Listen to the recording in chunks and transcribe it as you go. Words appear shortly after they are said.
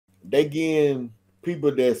they getting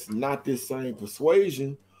people that's not this same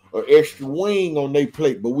persuasion or extra wing on their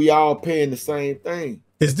plate, but we all paying the same thing.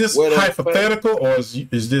 Is this hypothetical or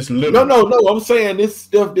is this literal? No. I'm saying this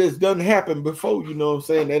stuff that's done happen before. You know what I'm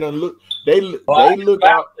saying? They don't look. They look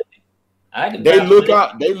out.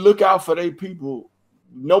 They look out for their people,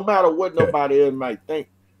 no matter what nobody else might think.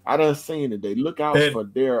 I done seen it. They look out for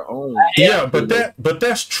their own. Yeah, but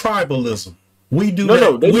that's tribalism. We do that.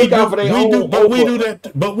 No, they look out for their own. But we do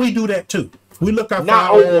that. But we do that too. We look out for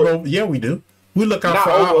our own. Yeah, we do. We look out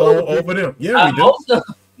for our own over them. Yeah, we do.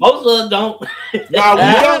 Most of us don't.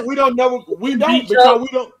 No, we don't because we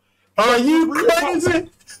don't. Are you crazy?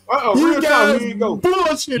 You guys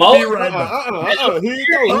bullshit me right now. Here you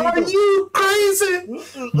go. Are you crazy?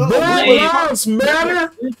 Black lives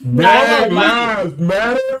matter. Black lives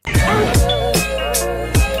matter.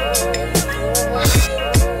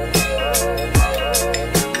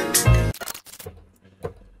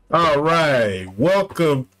 All right,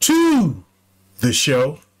 welcome to the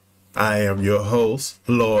show. I am your host,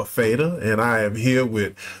 Lord Fader, and I am here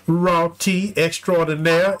with RawT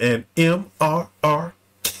Extraordinaire and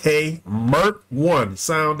MRRK Merc One.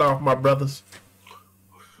 Sound off, my brothers.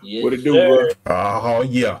 Yes, what it do, bro? Oh,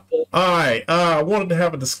 yeah. All right. I wanted to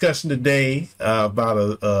have a discussion today about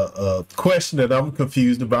a question that I'm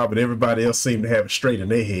confused about, but everybody else seemed to have it straight in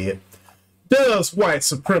their head. Does white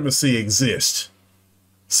supremacy exist?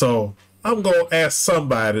 So I'm going to ask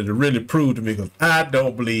somebody to really prove to me, because I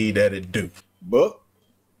don't believe that it do. But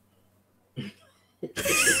you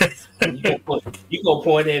gonna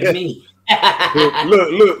point at me.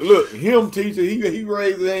 look. Him, teacher, he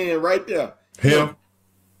raised his hand right there. Him?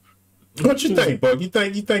 What you think, Buck? You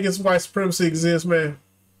think it's white supremacy exists, man?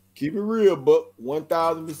 Keep it real, Buck.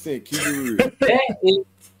 1000%. Keep it real.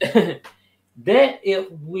 That if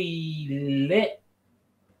we let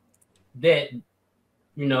that,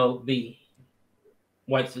 be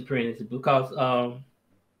white supremacy, because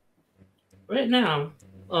right now,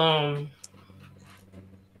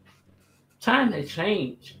 time has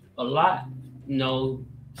changed a lot,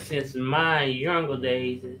 since my younger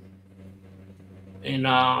days, and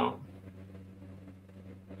I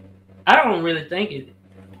don't really think it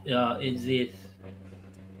exists.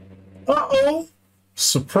 Uh-oh.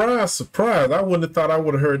 Surprise, surprise. I wouldn't have thought I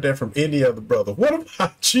would have heard that from any other brother. What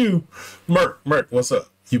about you, Merc? Merc, what's up?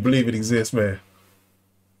 You believe it exists, man?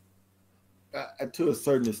 To a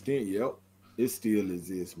certain extent, yep. It still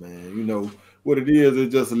exists, man. You know, what it is,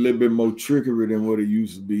 it's just a little bit more trickery than what it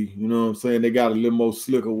used to be. You know what I'm saying? They got a little more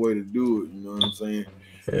slicker way to do it. You know what I'm saying?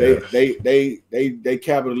 Yeah. They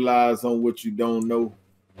capitalize on what you don't know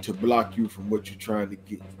to block you from what you're trying to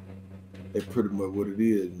get. That's pretty much what it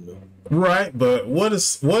is, Right, but what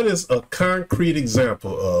is a concrete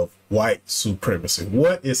example of white supremacy?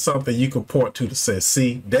 What is something you can point to say,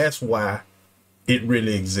 see, that's why it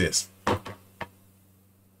really exists?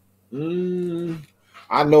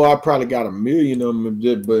 I know I probably got a million of them,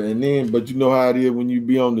 but you know how it is when you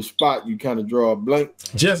be on the spot, you kind of draw a blank.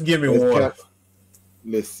 Just give me one.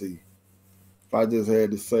 Let's see. If I just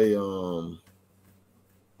had to say,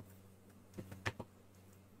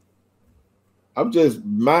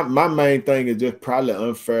 my main thing is just probably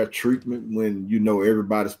unfair treatment when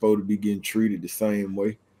everybody's supposed to be getting treated the same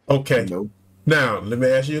way. Okay. Now let me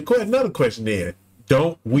ask you another question then.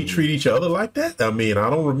 Don't we treat each other like that? I mean, I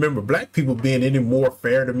don't remember black people being any more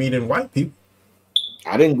fair to me than white people.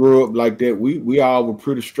 I didn't grow up like that. We all were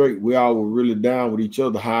pretty straight. We all were really down with each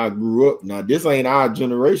other. How I grew up. Now this ain't our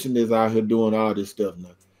generation that's out here doing all this stuff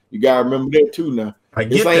now. You gotta remember that too. Now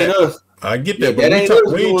this ain't us. I get that, but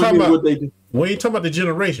we ain't talking about what they do. We ain't talking about the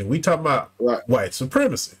generation. We talking about white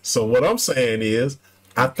supremacy. So what I'm saying is,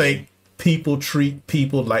 I think people treat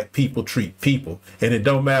people like people treat people, and it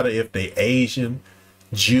don't matter if they Asian,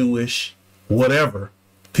 Jewish, whatever.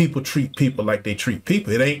 People treat people like they treat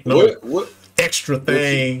people. It ain't no extra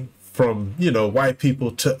thing from white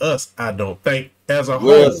people to us. I don't think as a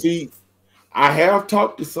whole. See, I have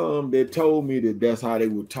talked to some that told me that that's how they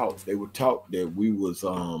would talk. They would talk that we was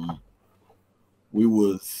they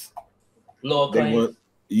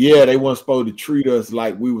weren't supposed to treat us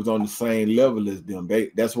like we was on the same level as them.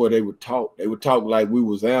 That's what they would talk. They would talk like we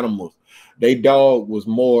was animals. They dog was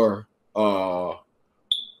more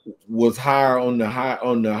was higher on the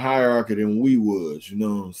hierarchy than we was. You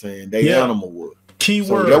know what I'm saying? They animal was.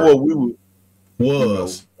 Keyword. So that's what we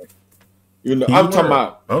was. I'm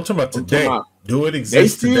talking about today. Do it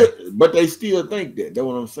exist today? But they still think that. That's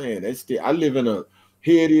what I'm saying. I live in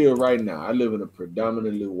here it is right now. I live in a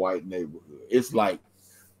predominantly white neighborhood. It's like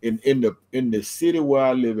in the city where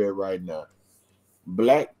I live at right now,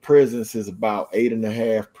 black presence is about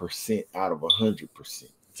 8.5% out of 100%.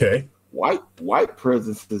 Okay. White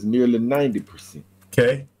presence is nearly 90%.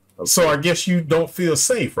 Okay. So I guess you don't feel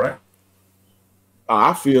safe, right?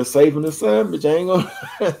 I feel safe in the sandwich. I ain't gonna.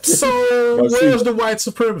 So where's the white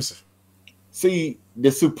supremacy? See,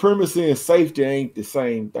 the supremacy and safety ain't the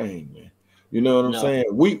same thing, man. You know what I'm saying?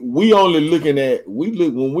 We only looking at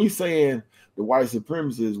when we saying the white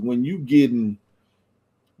supremacy is when you getting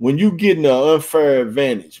an unfair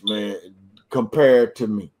advantage, man, compared to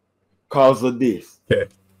me, cause of this. Okay.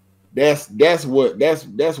 That's what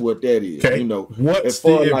that is. Okay. You know, what's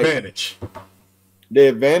the advantage? The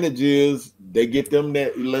advantage is they get them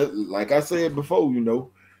that, like I said before, you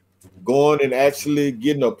know, going and actually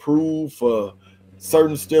getting approved for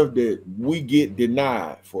certain stuff that we get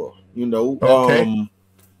denied for. You know, okay.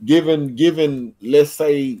 Given, let's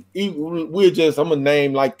say, I'm gonna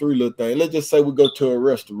name like 3 little things. Let's just say we go to a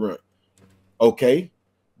restaurant. Okay,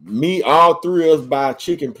 all 3 of us buy a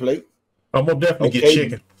chicken plate. I'm gonna definitely get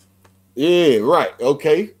chicken. Yeah, right.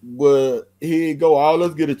 Okay, well, here you go. All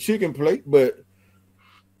of us get a chicken plate, but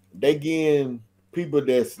they getting people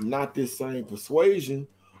that's not this same persuasion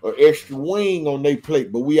or extra wing on their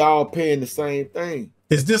plate, but we all paying the same thing.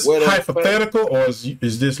 Is this hypothetical or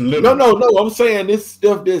is this literal? No. I'm saying this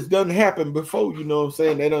stuff that's done happen before. You know what I'm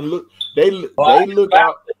saying? They don't look. They look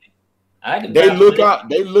out.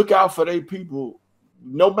 They look out for their people,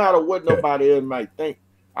 no matter what nobody else might think.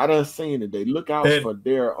 I done seen it. They look out for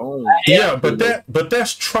their own. Yeah, but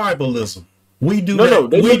that's tribalism. We do that. No,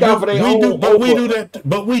 they look out for their own. But we do that.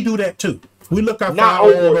 But we do that too. We look out for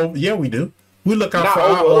our own. Yeah, we do. We look out for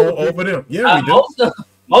our own over them. Yeah, we do.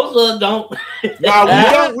 Most of us don't.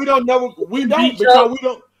 No, we don't because we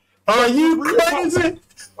don't. Are you crazy?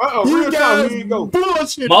 You guys here you go.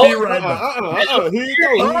 Bullshit me right now. Here you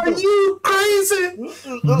go. Are you crazy?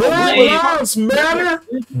 Black lives matter.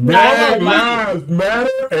 Black lives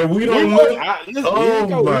matter, and we don't look.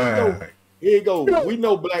 Oh my. Here you go. We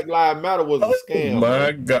know Black Lives Matter was a scam. Oh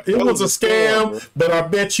my God. It was a scam, but I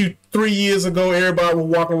bet you 3 years ago, everybody was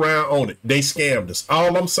walking around on it. They scammed us.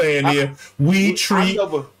 All I'm saying is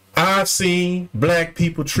I've seen black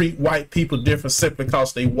people treat white people different simply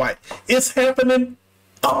because they white. It's happening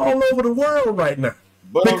all over the world right now.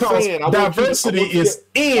 But because diversity is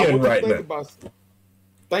in right now.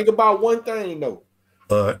 Think about one thing,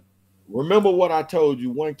 though. Remember what I told you,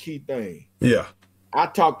 one key thing. Yeah. I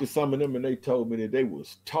talked to some of them and they told me that they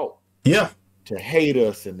was taught to hate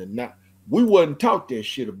us and to not. We wasn't taught that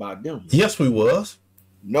shit about them. Yes, we was.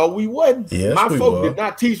 No, we wasn't. Yes, my folk did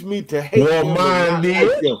not teach me to hate them. Mine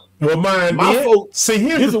did. Like well, mine did. Folk, see,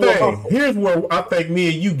 here's the thing. Here's where I think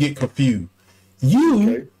me and you get confused.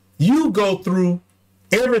 You go through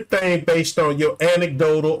everything based on your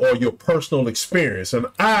anecdotal or your personal experience, and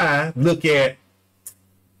I look at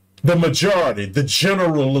the majority, the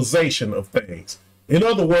generalization of things. In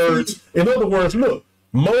other words, look,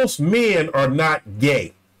 most men are not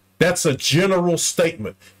gay. That's a general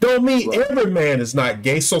statement. Don't mean every man is not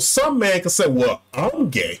gay. So some man can say, well, I'm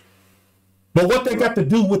gay. But what they got to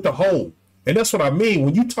do with the whole? And that's what I mean.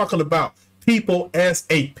 When you're talking about people as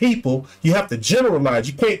a people, you have to generalize.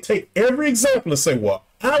 You can't take every example and say, well,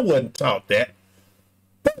 I wasn't taught that.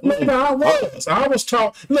 But maybe I was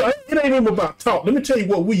taught. Look, it ain't even about taught. Let me tell you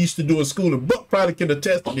what we used to do in school, and Buck probably can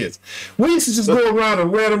attest to this. We used to just go around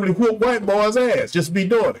and randomly whoop white boys' ass, just be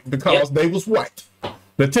doing it because they was white.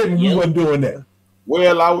 Now tell me we wasn't doing that.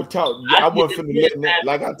 Well, I was taught. I wasn't finna let that.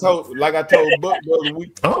 Like I told Buck the other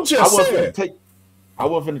week. I'm just saying. I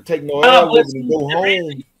wasn't finna take no ass whooping and go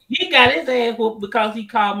home. He got his ass whooped because he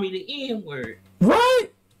called me the N-word. Right.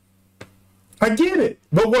 I get it.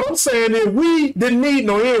 But what I'm saying is we didn't need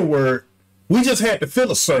no N-word. We just had to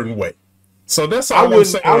feel a certain way. So that's all I'm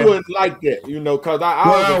saying. I wouldn't like that, you know, because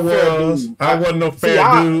I was a fair dude. I wasn't no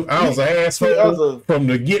fair dude. I was an asshole from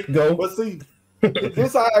the get-go. But see,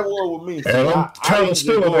 this how it was with me. And I'm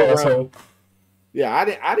still an asshole. Yeah,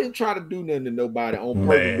 I didn't try to do nothing to nobody on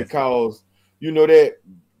purpose because, you know, that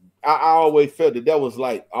I always felt that was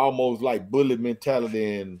like almost like bully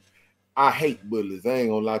mentality, and I hate bullies. I ain't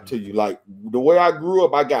gonna lie to you. Like the way I grew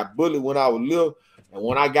up, I got bullied when I was little, and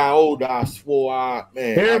when I got older, I swore,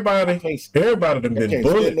 everybody done been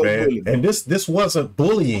bullied, man. Bullying. And this wasn't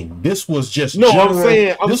bullying. This was just general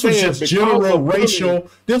racial.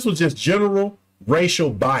 This was just general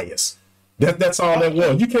racial bias. That's all that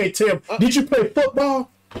was. You can't tell. Did you play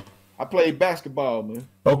football? I played basketball, man.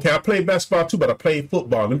 Okay, I played basketball too, but I played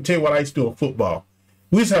football. Let me tell you what I used to do in football.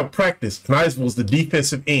 We used to have practice, and I was the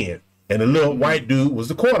defensive end, and the little white dude was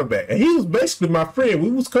the quarterback. And he was basically my friend. We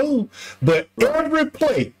was cool. But every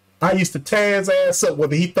play, I used to tear his ass up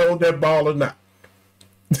whether he threw that ball or not.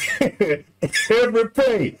 Every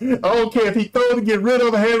play. I don't care if he throw to get rid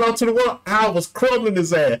of a hand onto the wall. I was crumbling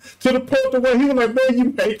his ass to the point where he was like, man, you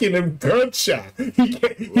making him gunshot.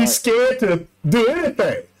 He's scared to do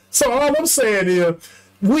anything. So all I'm saying is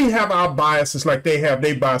we have our biases like they have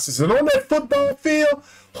their biases. And on that football field,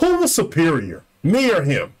 who was superior? Me or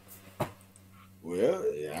him? Well,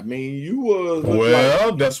 I mean, you was.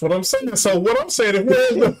 Well, that's what I'm saying. So what I'm saying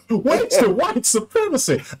is, where's the white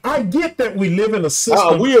supremacy? I get that we live in a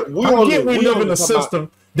system. We live in a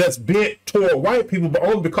system that's bent toward white people, but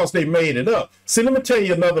only because they made it up. See, let me tell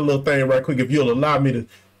you another little thing right quick, if you'll allow me to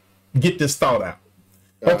get this thought out.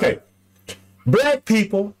 Okay, black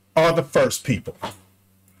people are the first people.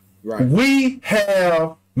 Right. We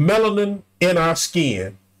have melanin in our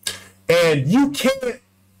skin, and you can't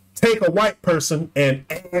take a white person and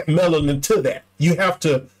add melanin to that. You have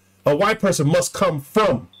to, a white person must come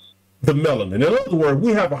from the melanin. In other words,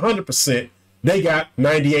 we have 100%, they got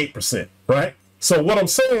 98%, right? So what I'm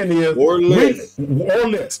saying is, or less.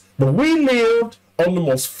 But we lived on the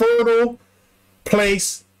most fertile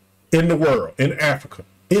place in the world, in Africa.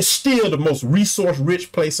 It's still the most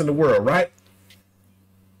resource-rich place in the world, right?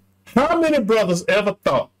 How many brothers ever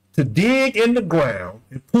thought to dig in the ground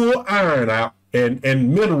and pull iron out and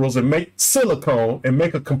minerals and make silicone and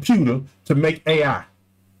make a computer to make AI?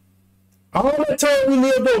 All that time we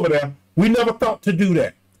lived over there, we never thought to do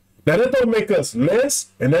that. Now that don't make us less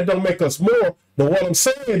and that don't make us more, but what I'm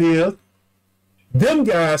saying is them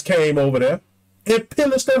guys came over there and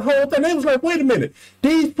pillaged that whole thing. They was like, wait a minute,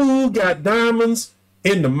 these fools got diamonds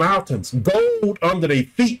in the mountains, gold under their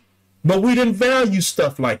feet, but we didn't value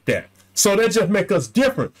stuff like that. So that just make us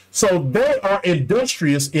different. So they are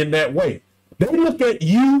industrious in that way. They look at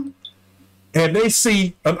you and they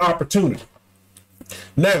see an opportunity.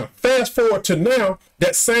 Now, fast forward to now,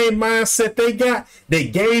 that same mindset they got, they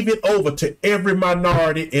gave it over to every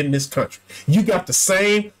minority in this country. You got the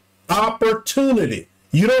same opportunity.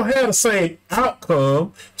 You don't have the same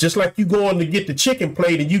outcome, just like you going to get the chicken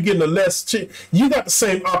plate and you getting a less chicken. You got the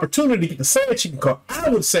same opportunity to get the same chicken cut. I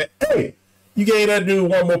would say, hey, you gave that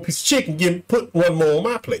dude one more piece of chicken, put one more on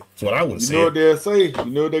my plate. That's what I would say. You know what they'll say? You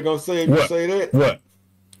know what they're going to say if you say that? What?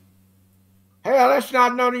 Hell, that's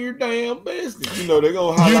not none of your damn business. You know, they're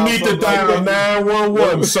going to holler. You need to dial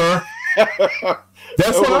 911, sir.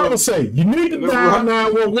 That's what I would say. You need to dial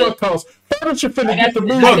 911 because first you're finna get the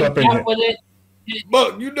movement up in here.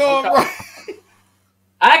 But you know I'm right.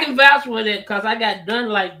 I can vouch for that because I got done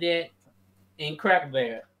like that in Cracker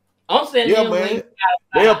Barrel. I'm saying, yeah, man.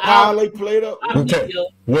 They'll pile their plate up. Okay.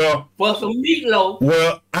 Well, for some meatloaf.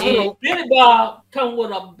 Well, I don't. Billy Bob come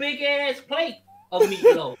with a big ass plate of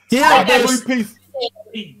meatloaf. Yeah, that's 3 pieces.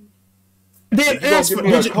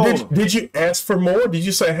 Did you ask for more? Did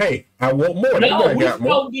you say, hey, I want more? No, we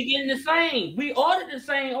supposed to be getting the same. We ordered the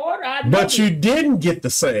same order. But you didn't get the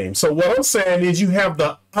same. So what I'm saying is you have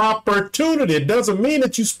the opportunity. It doesn't mean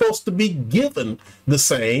that you're supposed to be given the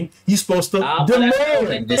same. You're supposed to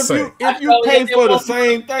demand the same. If you pay for the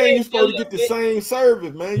same thing, you're supposed to get the same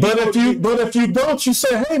service, man. But if you don't, you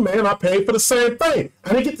say, hey, man, I paid for the same thing. I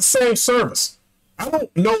didn't get the same service. I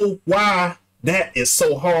don't know why that is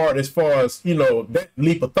so hard as far as, you know, that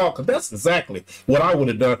leap of thought, because that's exactly what I would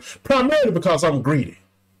have done, primarily because I'm greedy.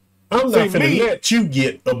 I'm not going to let you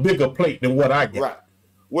get a bigger plate than what I get. Right.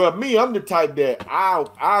 Well, me, I'm the type that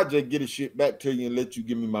I'll just get a shit back to you and let you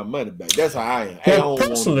give me my money back. That's how I am. Well,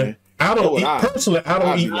 personally, I don't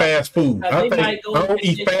eat fast food. I don't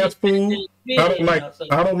eat fast food. I don't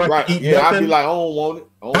like to eat nothing. I'd be like, I don't want it.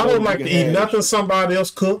 I don't like to eat nothing somebody else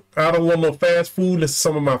cooked. I don't want no fast food. That's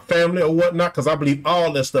some of my family or whatnot, because I believe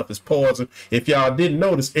all that stuff is poison. If y'all didn't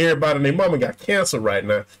notice, everybody and their mama got cancer right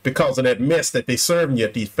now because of that mess that they serving you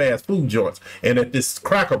at these fast food joints and at this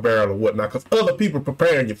Cracker Barrel or whatnot, because other people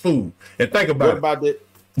preparing your food. And think about it. What about that?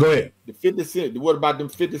 Go ahead. The 50 cent. What about them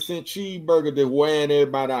 50-cent cheeseburgers that wearing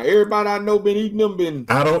everybody out? Everybody I know been eating them.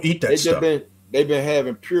 I don't eat that stuff. They've been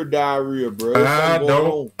having pure diarrhea, bro.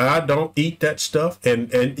 I don't eat that stuff. And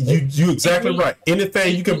you exactly right.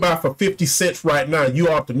 Anything you can buy for 50 cents right now, you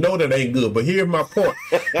ought to know that ain't good. But here's my point.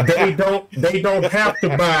 They don't have to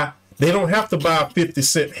buy a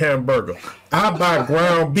 50-cent hamburger. I buy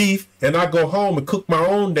ground beef and I go home and cook my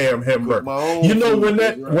own damn hamburger. You know,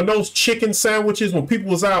 when those chicken sandwiches, when people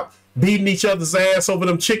was out beating each other's ass over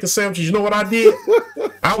them chicken sandwiches, you know what I did?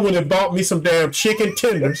 I went and bought me some damn chicken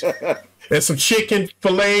tenders and some chicken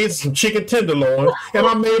fillets, some chicken tenderloin, and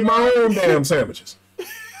I made my own damn sandwiches.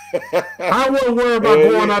 I wasn't worried about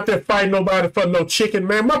going out there fighting nobody for no chicken,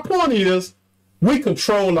 man. My point is, we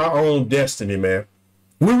control our own destiny, man.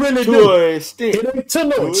 We really do. To an extent. To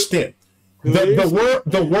no extent.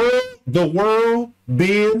 The world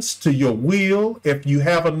bends to your will if you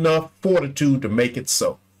have enough fortitude to make it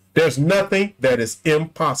so. There's nothing that is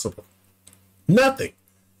impossible. Nothing.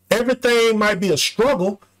 Everything might be a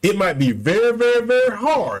struggle. It might be very, very, very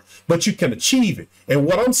hard, but you can achieve it. And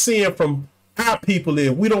what I'm seeing from our people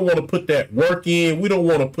is we don't want to put that work in. We don't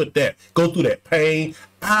want to go through that pain.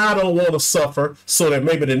 I don't want to suffer so that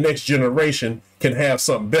maybe the next generation can have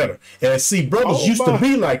something better. And see, brothers used to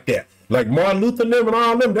be like that. Like Martin Luther and them and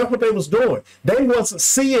all them, that's what they was doing. They wasn't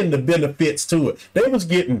seeing the benefits to it. They was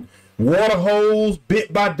getting water holes,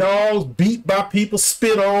 bit by dogs, beat by people,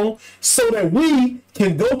 spit on, so that we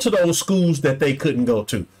can go to those schools that they couldn't go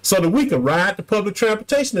to, so that we can ride the public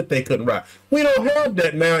transportation that they couldn't ride. We don't have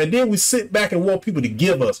that now, and then we sit back and want people to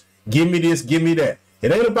give us, give me this, give me that.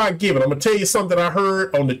 It ain't about giving. I'm going to tell you something that I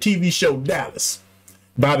heard on the TV show Dallas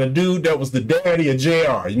by the dude that was the daddy of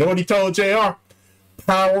JR. You know what he told JR?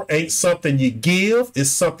 Power ain't something you give, it's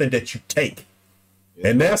something that you take.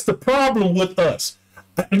 And that's the problem with us.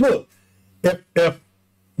 Look, if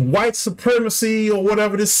white supremacy or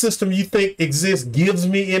whatever this system you think exists gives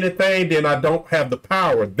me anything, then I don't have the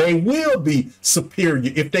power. They will be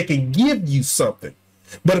superior if they can give you something.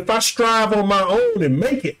 But if I strive on my own and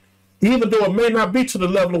make it, even though it may not be to the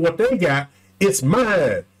level of what they got, it's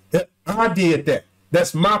mine. I did that.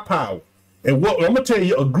 That's my power. And what I'm going to tell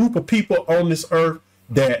you, a group of people on this earth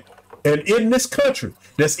that, and in this country,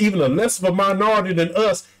 that's even a less of a minority than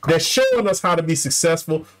us, that's showing us how to be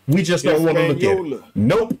successful. We just don't want to look at it.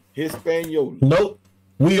 Nope. Hispaniola. Nope.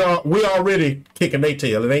 We already kicking their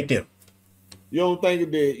tail. It ain't them. You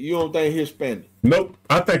don't think Hispanic? Nope.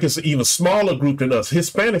 I think it's an even smaller group than us.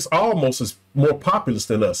 Hispanics almost is more populous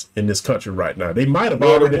than us in this country right now. They might have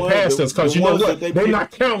already passed us because you know what? They're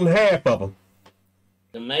not counting half of them.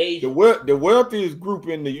 The wealthiest group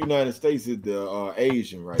in the United States is the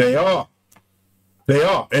Asian, right? They are. They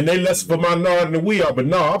are. And they less of a minority than we are. But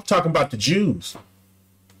no, I'm talking about the Jews.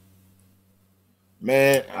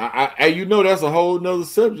 Man, you know that's a whole nother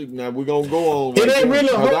subject now. We're going to go on. It ain't really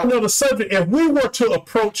a whole nother subject. If we were to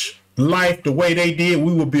approach life the way they did,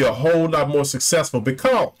 we would be a whole lot more successful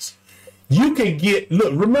because you can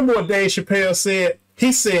look, remember what Dave Chappelle said?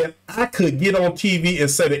 He said, I could get on TV and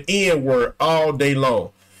say the N word all day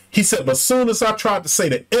long. He said, but as soon as I tried to say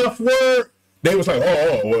the F word, they was like,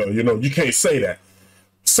 oh, well, you know, you can't say that.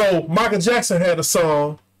 So Michael Jackson had a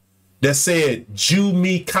song that said, Jew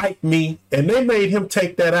me, kite me, and they made him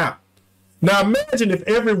take that out. Now imagine if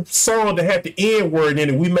every song that had the N word in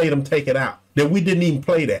it, we made them take it out, that we didn't even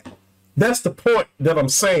play that. That's the point that I'm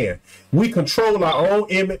saying. We control our own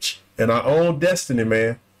image and our own destiny,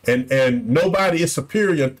 man. And nobody is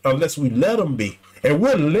superior unless we let them be. And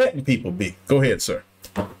we're letting people be. Go ahead, sir.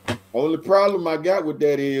 Only problem I got with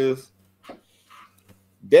that is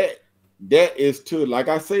that is to, like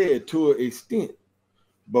I said, to an extent.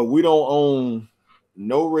 But we don't own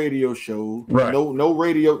no radio show, right? No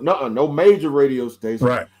radio, no major radio station.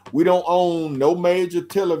 Right. We don't own no major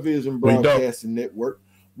television broadcasting network.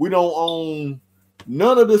 We don't own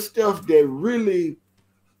none of the stuff that really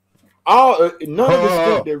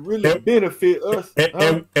benefit us.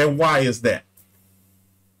 And why is that?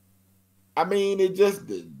 I mean, it just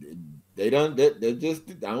I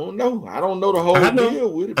don't know. I don't know the whole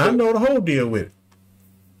deal with it. I know the whole deal with it.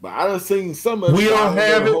 But I done seen some of it. We don't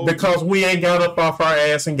have it because we ain't got up off our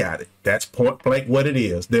ass and got it. That's point blank what it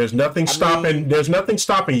is. There's nothing stopping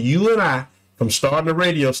you and I from starting a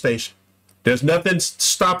radio station. There's nothing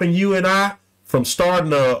stopping you and I from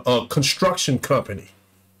starting a construction company.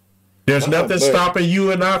 There's nothing stopping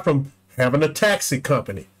you and I from having a taxi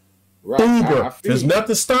company. Right. Uber. There's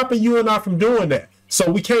nothing stopping you and I from doing that. So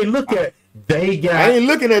we can't look at they got. I ain't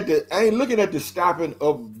looking at the stopping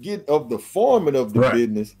of the forming of the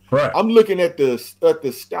business. Right. I'm looking at the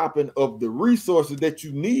stopping of the resources that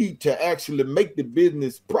you need to actually make the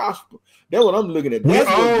business prosper. That's what I'm looking at. We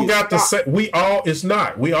all got the same. We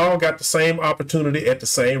all got the same opportunity at the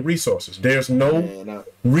same resources. There's no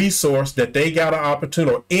resource that they got an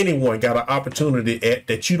opportunity or anyone got an opportunity at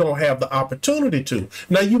that you don't have the opportunity to.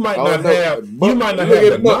 Now you might not have the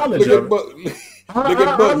knowledge of it. I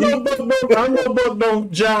know Buck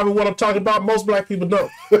don't jive with what I'm talking about. Most black people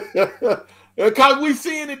don't. Because we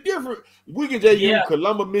seeing it different. We can just use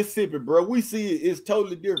Columbus, Mississippi, bro. We see it's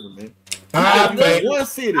totally different, man. One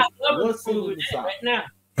city in the South. Right now.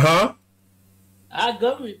 Huh? Our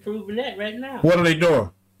government proving that right now. What are they doing?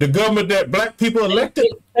 The government that black people elected?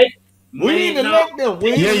 We didn't elect them.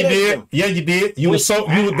 Yeah, you did. Yeah, you did.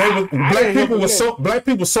 Black people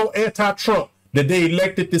were so anti-Trump that they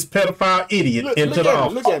elected this pedophile idiot into the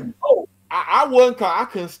office. Look at me. I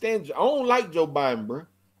couldn't stand. I don't like Joe Biden, bro.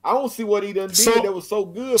 I don't see what he done did that was so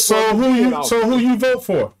good. So who you vote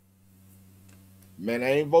for? Man,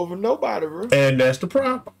 I ain't voting for nobody, bro. And that's the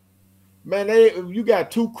problem. Man, you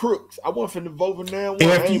got two crooks. I want for the vote for now.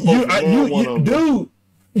 Dude,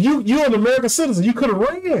 you're an American citizen. You could have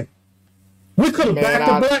ran. We could have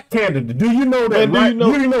backed a black candidate. Do you know that? Man,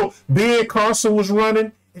 right? You know Ben Carson was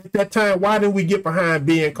running at that time. Why didn't we get behind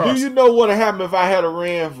Ben Carson? Do you know what would happen if I had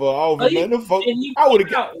ran for office? I would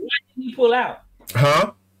have got. Why did he pull out?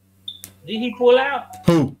 Huh? Did he pull out?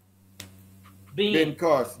 Who? Ben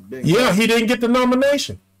Carson. He didn't get the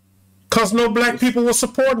nomination because no black people were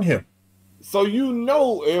supporting him. So you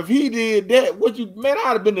know, if he did that,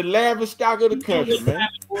 I'd have been the laughing stock of the country, man.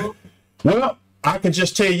 Well, I can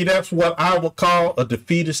just tell you that's what I would call a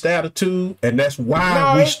defeatist attitude, and that's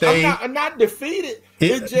why we stay. I'm not defeated.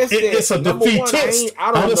 It's a defeatist.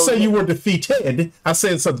 I didn't say you were defeated. I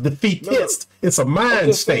said it's a defeatist. It's a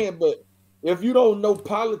mind state. Saying, but if you don't know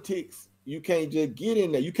politics, you can't just get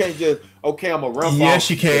in there. You can't just I'm gonna run. Yes,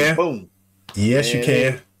 you can. Boom. Yes, you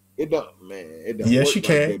can. It don't, man. It don't. Yes, you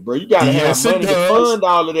can, bro. You gotta have money to fund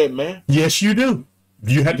all of that, man. Yes, you do.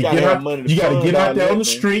 You have to get out. You got to get out there on the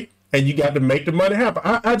street, and you got to make the money happen.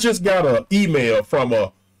 I just got an email from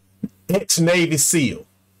a ex-Navy SEAL,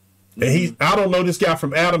 and I don't know this guy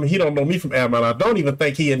from Adam, and he don't know me from Adam, and I don't even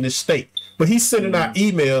think he in this state. But he's sending out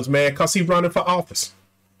emails, man, because he's running for office.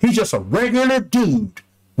 He's just a regular dude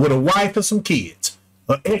with a wife and some kids,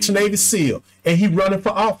 an ex-Navy SEAL, and he running for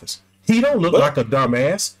office. He don't look like a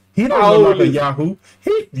dumbass. He don't look like a Yahoo.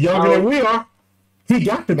 He younger than we are. He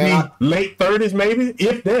got to be late 30s, maybe,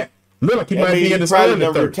 if that. Look like he might be in his early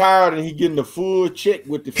 30s. Retired and he getting the full check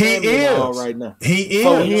with the family and all right now. He is.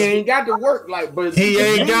 So he ain't got to work but he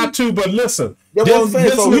ain't got to. But listen, this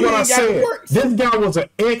is what I said. This guy was an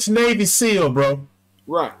ex-Navy SEAL, bro.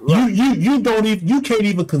 Right. You can't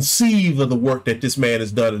even conceive of the work that this man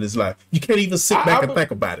has done in his life. You can't even sit back and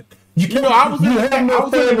think about it. I was in the Navy. I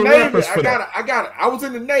was in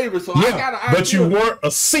the Navy, so I got an idea. But you weren't a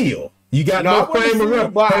SEAL. You got no frame of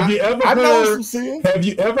reference. Have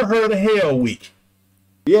you ever heard of Hell Week?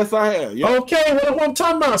 Yes, I have. Yeah. Okay, what I'm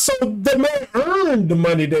talking about. So the man earned the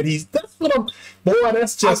money that that's what I'm. Boy,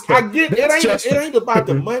 that's just. I get it. Ain't about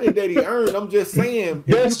the money that he earned. I'm just saying.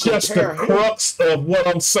 That's just the crux of what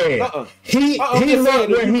I'm saying. He's not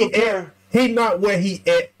where he at. He's not where he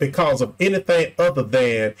at because of anything other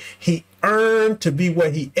than he earned to be where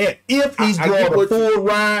he at. If he's drawing a full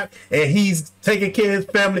ride and he's taking care of his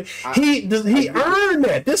family, he earned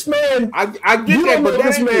that. This man, I get that, but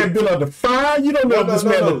this man been under fire. You don't know if this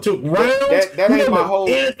man took rounds. That ain't my whole.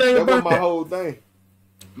 That was my whole thing.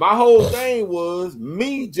 My whole thing was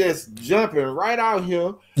me just jumping right out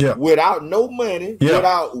here without no money,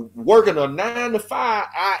 without working a 9 to 5.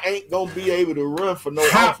 I ain't gonna be able to run for no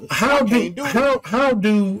office.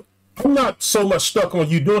 I'm not so much stuck on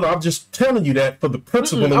you doing it. I'm just telling you that for the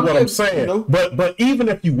principle of what I'm saying. You know, but even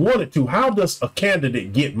if you wanted to, how does a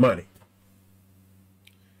candidate get money?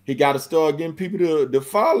 He got to start getting people to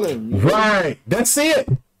follow him. Right. That's it.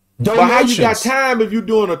 Donations. But how you got time if you're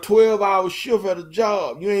doing a 12-hour shift at a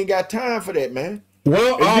job? You ain't got time for that, man.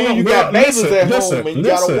 Well, and then you got babies at home and you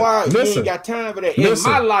got a wife. You ain't got time for that. In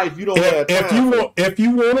my life, you don't have time. If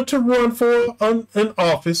you wanted to run for an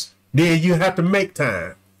office, then you have to make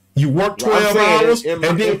time. You work 12 hours, and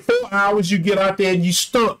then 4 hours you get out there and you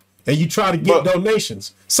stump and you try to get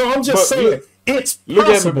donations. So I'm just saying, it's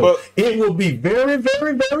possible. It will be very,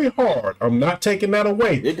 very, very hard. I'm not taking that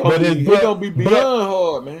away. It's gonna be beyond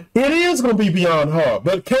hard, man. It is gonna be beyond hard.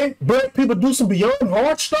 But can't black people do some beyond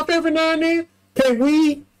hard stuff every now and then? Can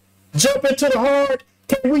we jump into the hard?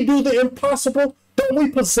 Can we do the impossible? Don't we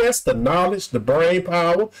possess the knowledge, the brain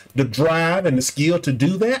power, the drive, and the skill to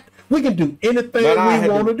do that? We can do anything we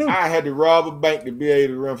want to do. I had to rob a bank to be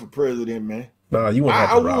able to run for president, man. Nah, you wouldn't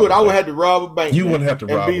have to rob a bank. I would have to rob a bank. You wouldn't have to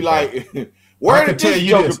rob a bank. And be like, where did this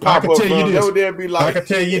joker pop up from? I can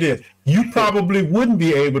tell you this. You probably wouldn't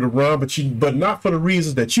be able to run, but not for the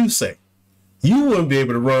reasons that you say. You wouldn't be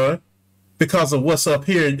able to run because of what's up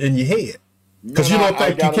here in your head. Because you don't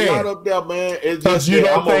think you can. Because you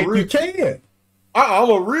don't think you can. I'm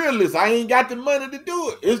a realist. I ain't got the money to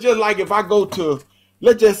do it. It's just like if I go to,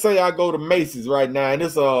 let's just say I go to Macy's right now, and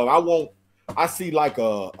it's I see like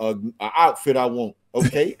a outfit I want.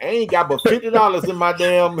 Okay, I ain't got but $50 in my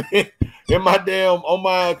damn on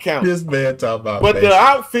my account. This man talking about, but the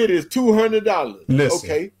outfit is $200. Listen,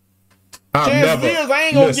 okay, chances is I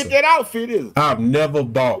ain't gonna get that outfit. Is it? I've never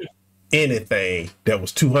bought anything that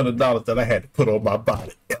was $200 that I had to put on my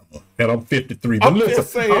body, and I'm 53. But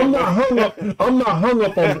listen, I'm not hung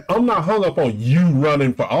up on you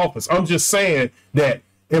running for office. I'm just saying that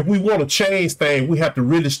if we want to change things, we have to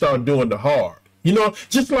really start doing the hard. You know,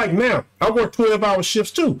 just like now, I work 12-hour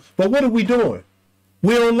shifts too. But what are we doing?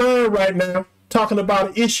 We're online right now, talking about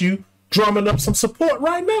an issue, drumming up some support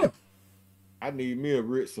right now. I need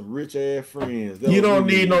me some rich ass friends. You don't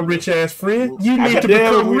need no rich ass friend. You need to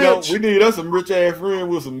become rich. We need us some rich ass friends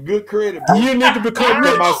with some good credit. Bro. You need to become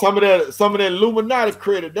rich. About some of that Illuminati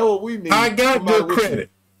credit. That's what we need. I got good credit.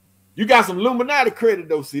 You got some Illuminati credit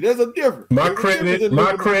though. See, there's a difference. My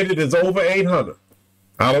credit is over 800.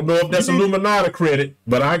 I don't know if that's Illuminati credit,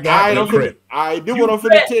 but I got no credit. I do what I'm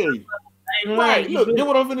finna tell you. Right, look, do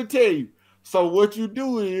what I'm finna tell you. So what you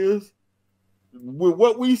do is, with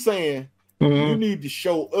what we saying, you need to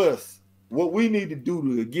show us what we need to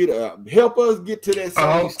do to get help us get to that.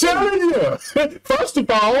 I'm telling you. First of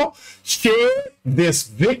all, share this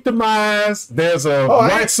victimized. There's a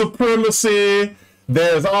white supremacy.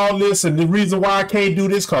 There's all this, and the reason why I can't do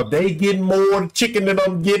this because they getting more chicken than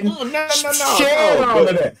I'm getting. No. Share all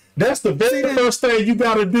of that. That's the very first thing you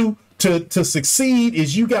got to do to succeed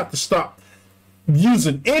is you got to stop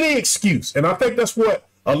using any excuse. And I think that's what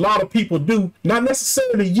a lot of people do. Not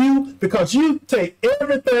necessarily you, because you take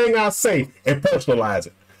everything I say and personalize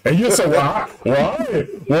it. And you say, well,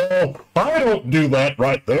 I don't do that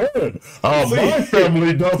right there. My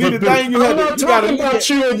family doesn't do it. I'm not talking about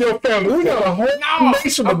you and your family. We got a whole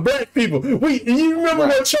nation of black people. You remember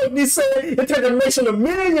what Chucky said? It takes a nation of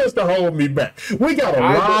millions to hold me back. We got a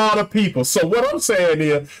lot of people. So what I'm saying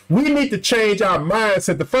is we need to change our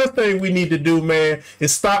mindset. The first thing we need to do, man,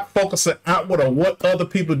 is stop focusing outward on what other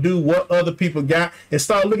people do, what other people got, and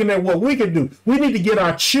start looking at what we can do. We need to get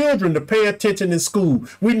our children to pay attention in school.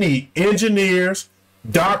 We need engineers,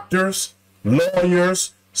 doctors,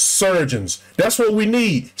 lawyers, surgeons. That's what we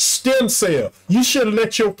need. STEM cell. You shouldn't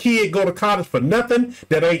let your kid go to college for nothing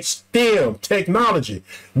that ain't STEM technology.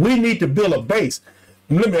 We need to build a base.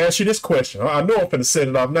 Let me ask you this question. I know I'm going to set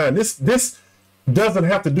it off now. This doesn't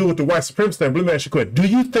have to do with the white supremacy thing, but let me ask you a question. Do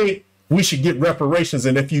you think we should get reparations?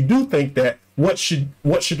 And if you do think that, what should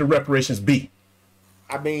the reparations be?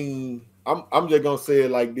 I mean, I'm just going to say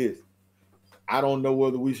it like this. I don't know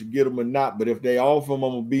whether we should get them or not, but if they offer them,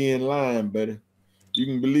 I'm gonna be in line, buddy. You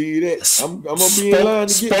can believe that. I'm gonna be in line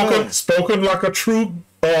to get mine. Spoken like a true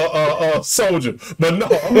soldier, but no,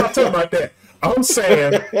 I'm not talking about that. I'm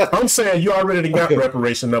saying you already got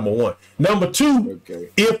reparation. Number one. Number two,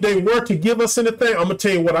 if they were to give us anything, I'm gonna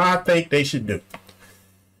tell you what I think they should do.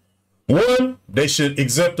 One, they should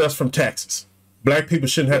exempt us from taxes. Black people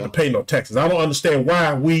shouldn't have to pay no taxes. I don't understand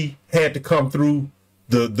why we had to come through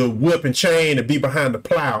the whip and chain and be behind the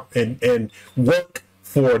plow and work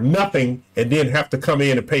for nothing and then have to come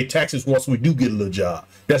in and pay taxes once we do get a little job.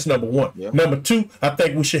 That's number one. Number two, I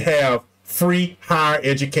think we should have free higher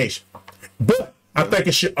education. But I think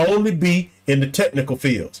it should only be in the technical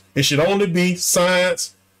fields. It should only be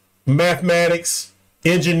science, mathematics,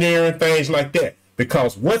 engineering, things like that.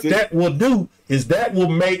 Because what that will do is that will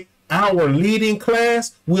make our leading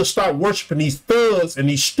class, we'll start worshiping these thugs and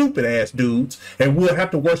these stupid ass dudes, and we'll have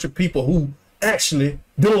to worship people who actually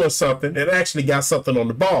doing something and actually got something on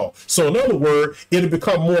the ball. So in other words, it'll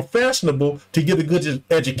become more fashionable to get a good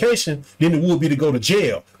education than it would be to go to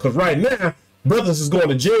jail. Because right now, brothers is going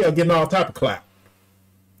to jail getting all type of clout,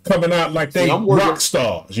 coming out like they rock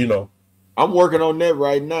stars, you know. I'm working on that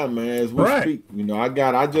right now, man, as we speak. You know,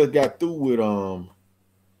 I just got through with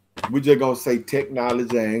we just gonna say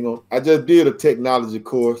technology. I just did a technology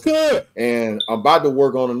course. Good. And I'm about to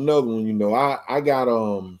work on another one. You know, I got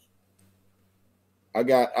a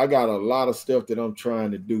lot of stuff that I'm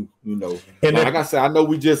trying to do, you know. And like I said, I know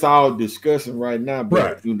we just all discussing right now,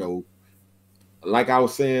 but you know, like I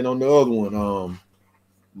was saying on the other one,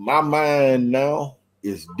 my mind now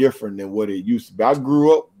is different than what it used to be. I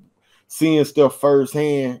grew up seeing stuff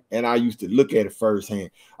firsthand, and I used to look at it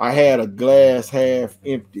firsthand. I had a glass half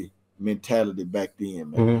empty mentality back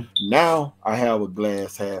then, man. Now I have a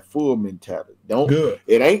glass half full mentality.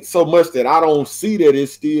 It ain't so much that I don't see that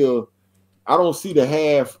it's still, I don't see the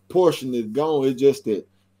half portion that's gone. It's just that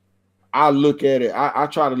I look at it, I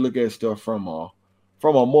try to look at stuff from a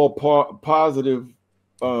more positive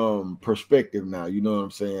perspective now. You know what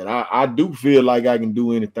I'm saying? I do feel like I can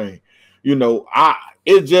do anything. You know,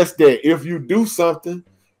 it's just that if you do something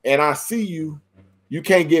and I see you, you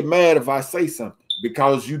can't get mad if I say something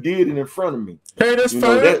because you did it in front of me. Hey, that's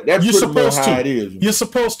fine. You're supposed to. You're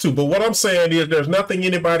supposed to. But what I'm saying is there's nothing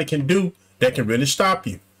anybody can do that can really stop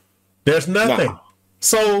you. There's nothing. Nah.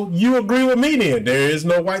 So you agree with me then. There is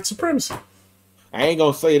no white supremacy. I ain't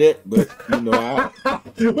gonna say that, but you know,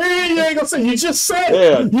 you ain't gonna say. You just said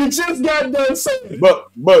it. You just got done saying it.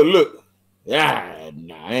 But look, nah,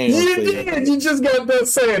 Nah, I ain't gonna say that. You just got done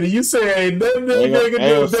saying it. You said nothing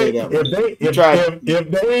if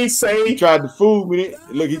they ain't say he tried to fool me.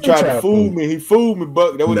 Look, he tried to fool me. He fooled me,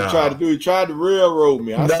 Buck. That's what he tried to do. He tried to railroad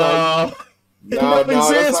me. I saw you. It don't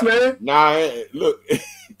exist, man. Nah, look.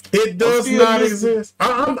 It does not exist.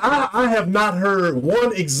 I have not heard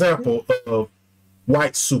one example of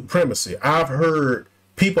white supremacy. I've heard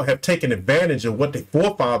people have taken advantage of what their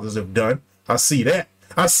forefathers have done. I see that.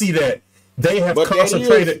 They have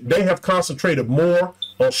concentrated more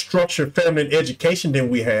on structured family and education than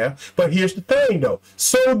we have. But here's the thing, though.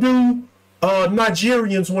 So do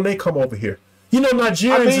Nigerians when they come over here. You know,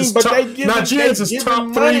 Nigerians is top 3. Nigerians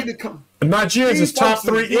is top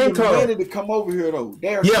 3 income. Money to come over here, though.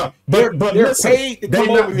 They're listen, paid to come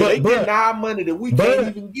over here. They getting our money that we can't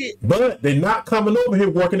even get. But they're not coming over here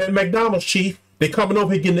working at McDonald's, Chief. They're coming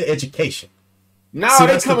over here getting the education. Now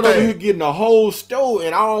they coming over here getting a whole store,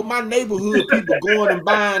 and all my neighborhood people going and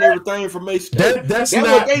buying everything from a store. That's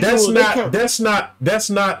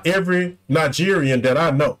not every Nigerian that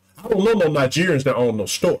I know. I don't know no Nigerians that own no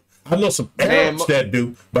store. I know some Arabs that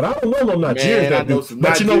do, but I don't know no Nigerians that do.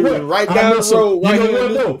 But you know what? Right down the road, right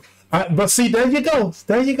here. But see, there you go.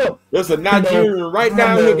 There's a Nigerian right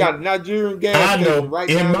down here. Got a Nigerian gas station right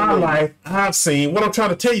down in my life, I've seen. What I'm trying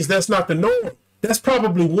to tell you is that's not the norm. That's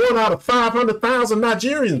probably 1 out of 500,000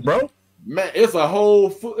 Nigerians, bro. Man, it's a whole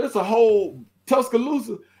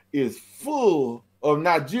Tuscaloosa is full of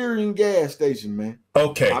Nigerian gas station, man.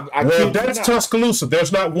 Okay, that's Tuscaloosa.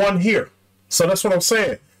 There's not one here. So that's what I'm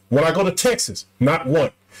saying. When I go to Texas, not one.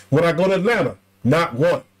 When I go to Atlanta, not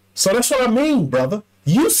one. So that's what I mean, brother.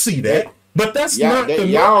 You see that, but that's not the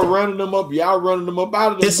y'all running them up. Y'all running them up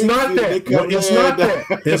out of the. It's not that. It's not that.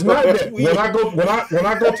 It's not that. When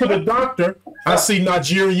I go to the doctor, I see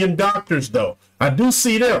Nigerian doctors though. I do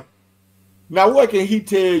see them. Now, what can he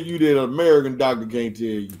tell you that an American doctor can't tell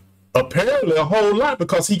you? Apparently, a whole lot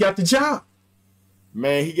because he got the job.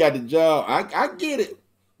 Man, he got the job. I get it,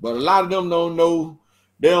 but a lot of them don't know.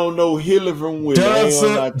 They don't know healing from women.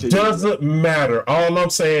 Doesn't matter. All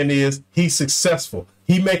I'm saying is he's successful.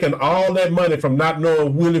 He making all that money from not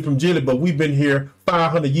knowing Willie from Jilly, but we've been here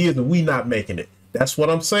 500 years and we not making it. That's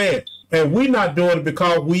what I'm saying. And we not doing it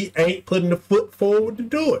because we ain't putting the foot forward to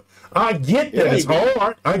do it. I get that it's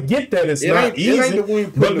hard. I get that it's not easy.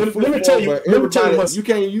 But let me tell you what you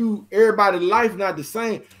can't use everybody's life not the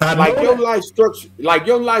same. Your life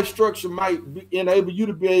structure might enable you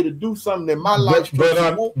to be able to do something that my life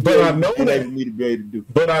structure won't enable me to be able to do.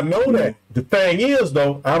 But I know that. The thing is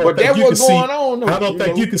though, I don't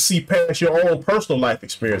think you can see past your own personal life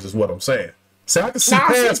experience is what I'm saying. See, I can see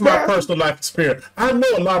past my personal life experience. I know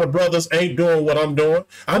a lot of brothers ain't doing what I'm doing.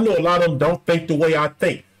 I know a lot of them don't think the way I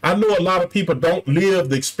think. I know a lot of people don't live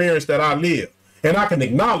the experience that I live. And I can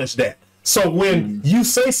acknowledge that. So when you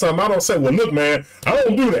say something, I don't say, well, look, man, I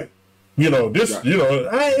don't do that.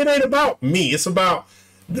 It ain't about me. It's about,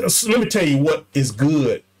 let me tell you what is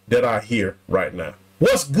good that I hear right now.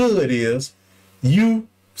 What's good is you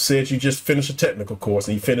said you just finished a technical course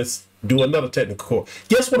and you do another technical course.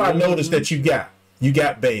 Guess what I noticed that you got? You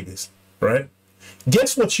got babies, right?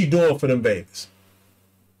 Guess what you doing for them babies?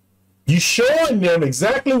 You showing them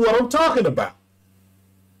exactly what I'm talking about.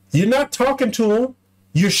 You're not talking to them.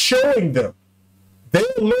 You're showing them. They'll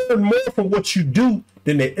learn more from what you do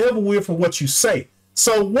than they ever will from what you say.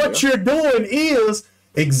 So what you're doing is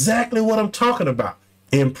exactly what I'm talking about.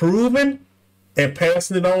 Improving and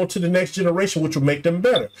passing it on to the next generation, which will make them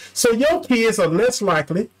better. So your kids are less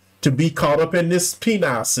likely to be caught up in this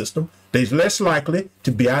penile system. They're less likely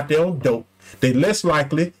to be out there on dope. They're less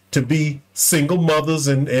likely to be single mothers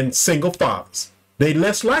and single fathers. They're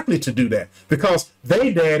less likely to do that because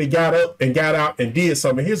they daddy got up and got out and did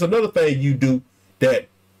something. Here's another thing you do that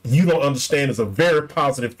you don't understand is a very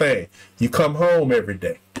positive thing. You come home every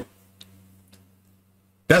day.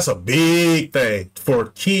 That's a big thing for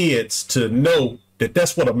kids to know that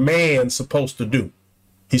that's what a man's supposed to do.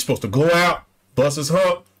 He's supposed to go out, bust his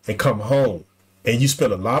hump, and come home. And you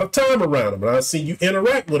spend a lot of time around him. And I've seen you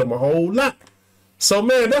interact with him a whole lot. So,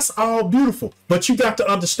 man, that's all beautiful. But you got to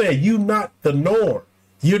understand, you're not the norm.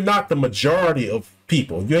 You're not the majority of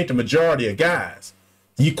people. You ain't the majority of guys.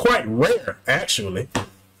 You're quite rare, actually.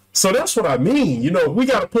 So that's what I mean. You know, we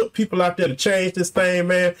got to put people out there to change this thing,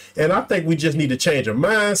 man. And I think we just need to change our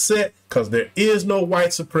mindset because there is no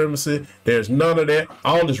white supremacy. There's none of that.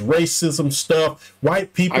 All this racism stuff.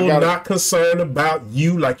 White people not concerned about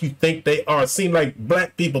you like you think they are. It seems like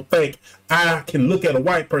black people think I can look at a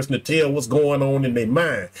white person to tell what's going on in their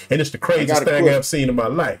mind. And it's the craziest thing I've seen in my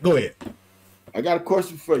life. Go ahead. I got a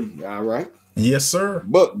question for you. All right. Yes, sir.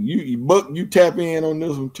 Buck, you tap in on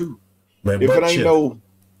this one too. Man, if it ain't no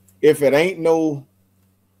if it ain't no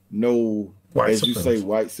white as supremacy. You say,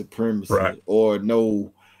 white supremacy, right, or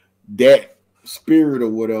no that spirit or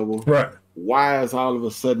whatever, right? Why is all of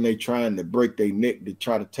a sudden they trying to break their neck to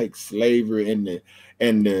try to take slavery and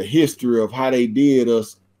the history of how they did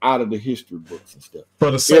us out of the history books and stuff?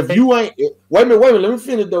 If you ain't, wait a minute, let me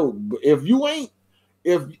finish though. If you ain't,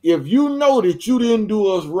 if you know that you didn't do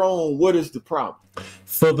us wrong, what is the problem?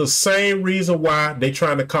 For the same reason why they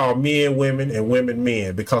trying to call men women and women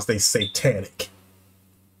men, because they satanic.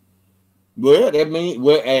 Well, that means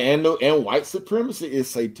and white supremacy is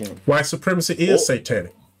satanic. White supremacy is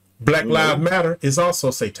satanic. Black Lives Matter is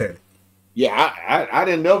also satanic. Yeah, I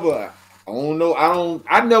didn't never. I don't know.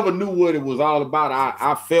 I never knew what it was all about.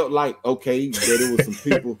 I felt like that it was some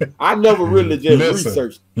people. I never really just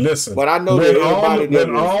researched. Listen, but I know when that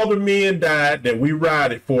everybody all the men died that we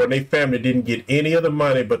rioted for, and their family didn't get any of the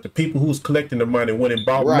money, but the people who's collecting the money went and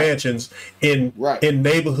bought mansions in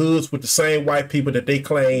neighborhoods with the same white people that they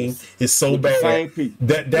claim is so bad. The same people.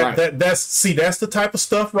 That's the type of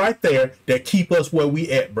stuff right there that keep us where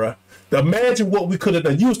we at, bruh. Imagine what we could have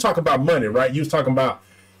done. You was talking about money, right? You was talking about,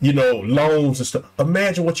 loans and stuff.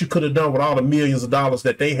 Imagine what you could have done with all the millions of dollars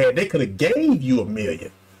that they had. They could have gave you $1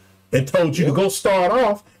 million and told you to go start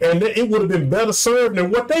off, and it would have been better served than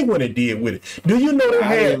what they went and did with it. Do you know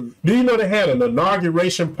they had an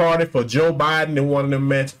inauguration party for Joe Biden in one of them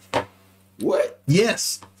mansions? What?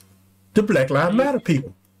 Yes. The Black Lives Matter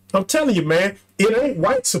people. I'm telling you, man, it ain't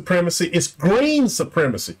white supremacy, it's green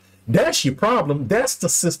supremacy. That's your problem. That's the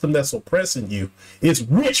system that's oppressing you. It's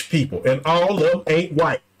rich people, and all of them ain't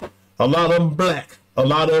white. A lot of them black. A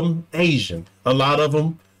lot of them Asian. A lot of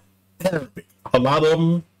them Arabic. A lot of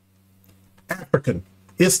them African.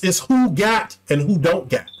 It's who got and who don't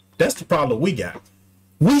got. That's the problem we got.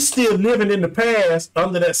 We still living in the past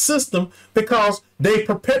under that system because they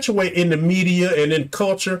perpetuate in the media and in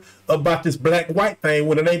culture about this black-white thing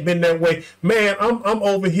when it ain't been that way. Man, I'm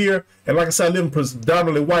over here, and like I said, I live in a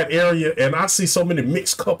predominantly white area, and I see so many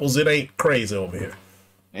mixed couples, it ain't crazy over here.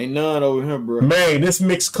 Ain't none over here, bro. Man, there's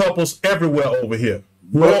mixed couples everywhere over here.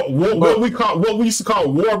 What we used to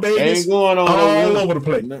call war babies, ain't going on all over the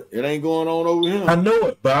place. It ain't going on over here. I know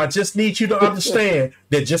it, but I just need you to understand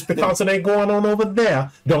that just because it ain't going on over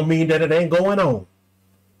there, don't mean that it ain't going on.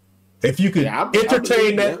 If you could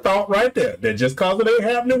entertain that thought right there, that just because it ain't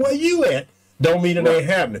happening where you at, don't mean it ain't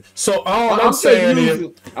happening. So I'm saying is,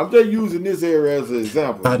 I'm just using this area as an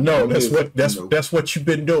example. I know that's what you've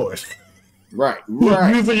been doing. Right.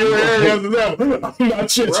 Using your area as an example.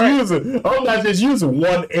 I'm not just using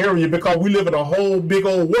one area because we live in a whole big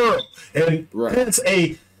old world, and that's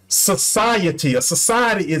a society. A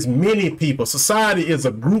society is many people. Society is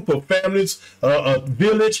a group of families, a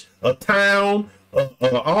village, a town,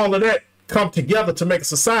 all of that come together to make a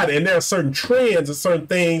society. And there are certain trends and certain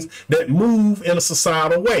things that move in a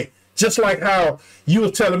societal way. Just like how you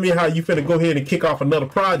were telling me how you finna go ahead and kick off another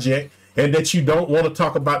project, and that you don't want to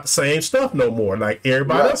talk about the same stuff no more, like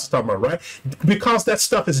everybody else is talking about, right? Because that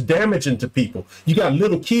stuff is damaging to people. You got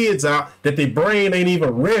little kids out that their brain ain't even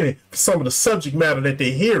ready for some of the subject matter that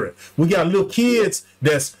they're hearing. We got little kids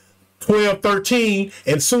that's 12, 13,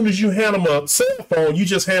 and as soon as you hand them a cell phone, you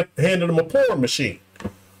just handed them a porn machine.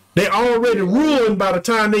 They're already ruined by the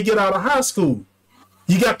time they get out of high school.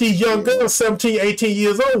 You got these young girls, 17, 18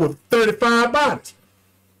 years old with 35 bodies.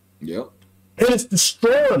 Yep. And it's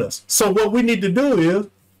destroying us. So what we need to do is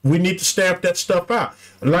we need to stamp that stuff out.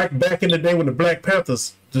 Like back in the day when the Black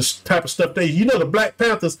Panthers, this type of stuff, the Black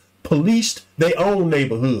Panthers policed their own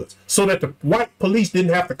neighborhoods so that the white police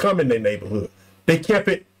didn't have to come in their neighborhood. They kept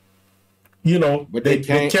it, but they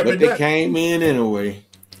came in anyway.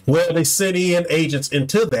 Well, they sent in agents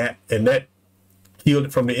into that, and that killed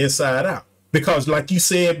it from the inside out. Because like you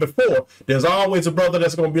said before, there's always a brother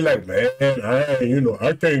that's going to be like, man,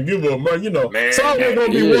 I can't give up money, It's always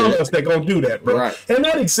going to be one of us that's going to do that, bro. Right. And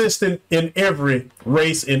that exists in every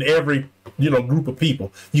race, in every, group of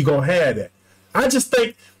people. You're going to have that. I just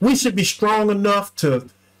think we should be strong enough to,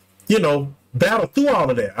 battle through all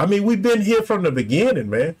of that. I mean, we've been here from the beginning,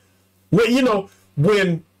 man.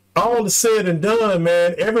 When all is said and done,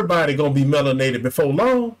 man, everybody going to be melanated before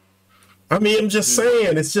long. I mean, I'm just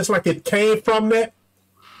saying, it's just like it came from that,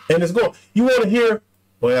 and it's going. You want to hear?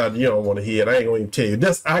 Well, you don't want to hear it. I ain't going to even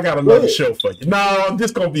tell you. I got another show for you. No,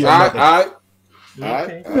 this going to be another. I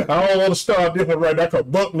don't want to start this one right now because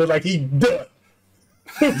Buck look like he done.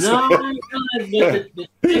 No, the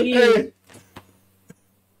thing is,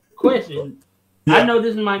 question. Yeah. I know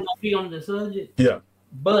this might not be on the subject. Yeah.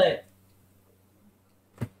 But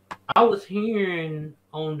I was hearing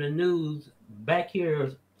on the news back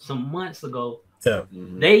here some months ago. Yeah.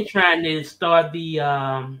 They trying to start the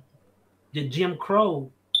the Jim Crow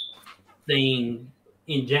thing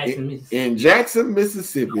in Jackson, Mississippi. In Jackson,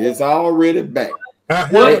 Mississippi, it's already back.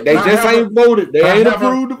 They just ain't voted. They ain't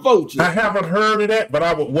approved the vote yet. I haven't heard of that, but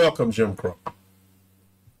I would welcome Jim Crow.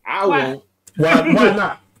 I won't. Why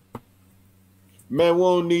not? Man, we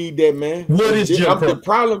don't need that, man. What is Jim Crow? The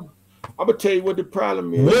problem, I'm going to tell you what the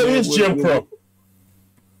problem is. What is Jim Crow?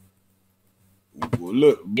 Well,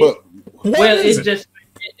 look, but... it's just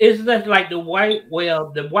like the white,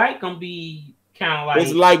 the white going to be kind of like...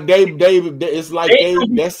 It's like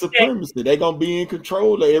that's supremacy. They're going to be in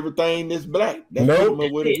control of everything that's black. That's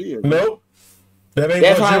what it is. Nope.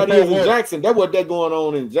 That's how it is in Jackson. That's what they're going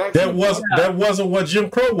on in Jackson. That wasn't what Jim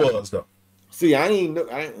Crow was, though. See, I ain't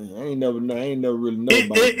never really know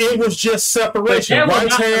about it. It was just separation.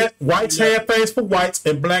 Whites had things for whites,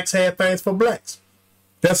 and blacks had things for blacks.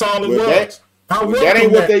 That's all it was. That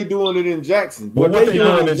ain't what they doing it in Jackson. What they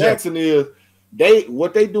doing in Jackson is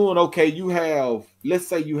what they doing. Okay, you have, let's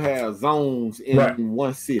say you have zones in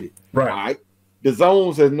one city, right? All right, the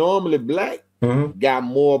zones are normally black. Got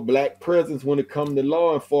more black presence when it comes to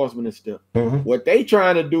law enforcement and stuff. What they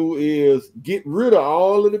trying to do is get rid of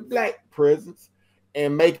all of the black presence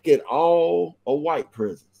and make it all a white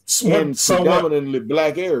presence in predominantly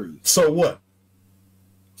black areas. So what?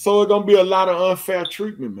 So it's gonna be a lot of unfair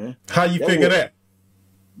treatment, man. How you figure that?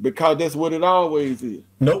 Because that's what it always is.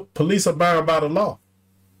 Nope, police are bound by the law.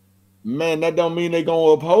 Man, that don't mean they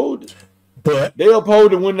gonna uphold it. But they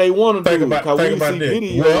uphold it when they want to do it. Think about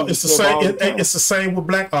this. Well, it's the same. It's the same with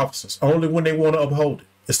black officers. Only when they want to uphold it.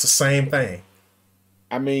 It's the same thing.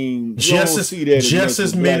 I mean, just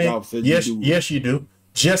as many. Yes, you do.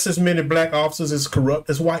 Just as many black officers is corrupt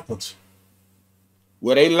as white ones.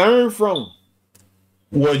 Well, they learn from.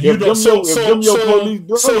 Well, you don't.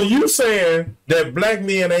 So you saying that black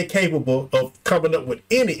men ain't capable of coming up with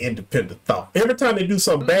any independent thought? Every time they do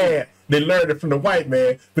something bad, they learn it from the white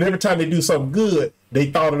man. But every time they do something good,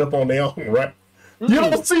 they thought it up on their own, right? You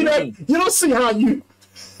don't see that. You don't see how you.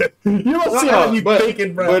 You don't see how you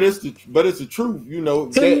thinking, bro. But it's the truth. You know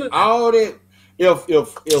that all that. If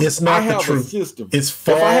it's not the truth, system, it's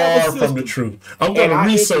far from the truth. I'm going to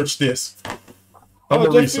research this.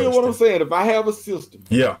 I'm just feel what I'm saying. If I have a system,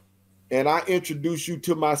 and I introduce you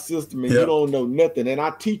to my system, and you don't know nothing, and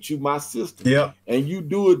I teach you my system, and you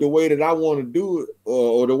do it the way that I want to do it,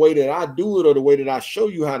 or the way that I do it, or the way that I show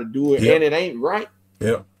you how to do it, and it ain't right.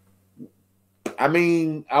 I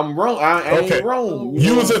mean, I'm wrong. I ain't wrong.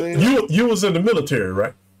 You was in the military,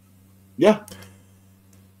 right? Yeah.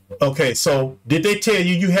 Okay, so did they tell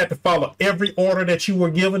you had to follow every order that you were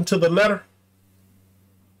given to the letter?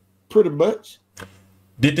 Pretty much.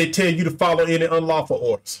 Did they tell you to follow any unlawful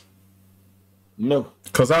orders? No.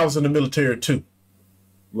 Because I was in the military too.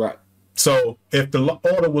 Right. So if the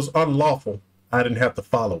order was unlawful, I didn't have to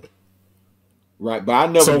follow it. Right, but I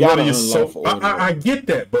never got an unlawful order. I get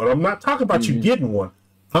that, but I'm not talking about you getting one.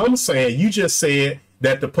 I'm saying you just said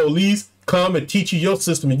that the police come and teach you your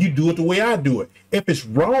system and you do it the way I do it. If it's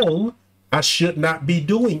wrong, I should not be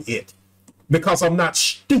doing it because I'm not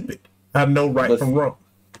stupid. I know right from wrong.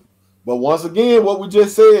 But once again, what we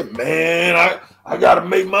just said, man, I gotta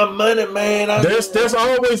make my money, man. There's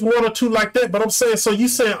always one or two like that, but I'm saying, so you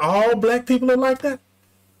saying all black people are like that?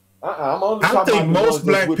 I think most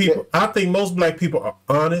black people are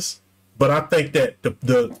honest, but I think that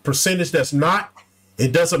the percentage that's not,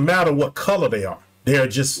 it doesn't matter what color they are. They're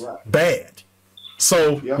just bad.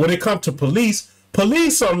 So when it comes to police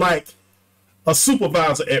are like a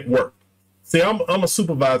supervisor at work. See, I'm a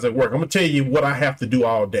supervisor at work. I'm gonna tell you what I have to do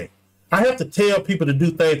all day. I have to tell people to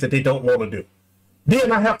do things that they don't want to do.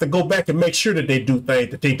 Then I have to go back and make sure that they do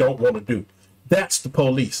things that they don't want to do. That's the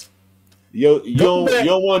police. You don't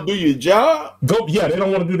want to do your job? They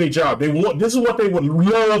don't want to do their job. This is what they would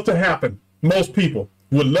love to happen. Most people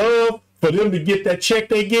would love for them to get that check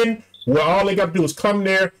they getting, where all they got to do is come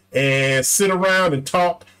there and sit around and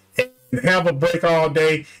talk and have a break all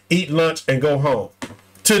day, eat lunch, and go home.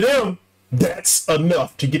 To them, that's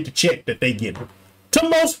enough to get the check that they get. To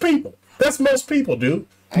most people. That's most people, dude.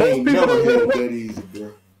 Most people don't have it that easy,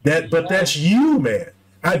 bro. But that's you, man.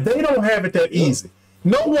 They don't have it that easy.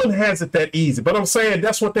 No one has it that easy. But I'm saying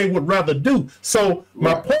that's what they would rather do. So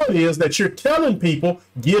my point is that you're telling people,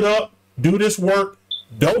 get up, do this work.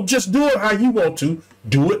 Don't just do it how you want to.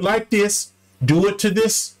 Do it like this. Do it to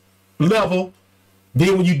this level.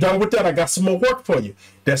 Then when you're done with that, I got some more work for you.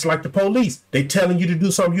 That's like the police. They telling you to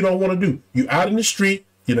do something you don't want to do. You out in the street.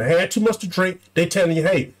 You done had too much to drink. They telling you,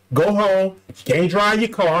 hey, go home. You can't drive your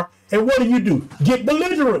car. And what do? Get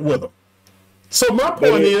belligerent with them. So my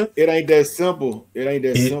point is, it ain't that simple. It ain't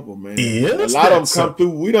that simple, man. A lot of them come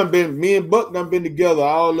through. We done been, me and Buck done been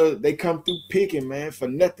together. They come through picking, man, for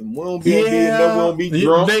nothing. We don't be we don't be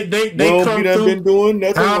drunk. They come through. Been doing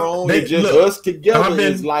nothing wrong. It's just us together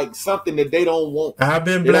is like something that they don't want. I've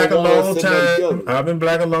been black a long time. I've been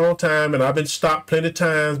black a long time, and I've been stopped plenty of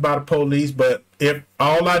times by the police. But if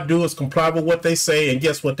all I do is comply with what they say, and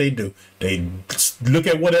guess what they do? They look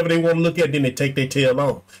at whatever they want to look at, then they take their tail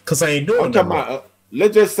on. Because I ain't doing that.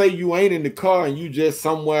 Let's just say you ain't in the car and you just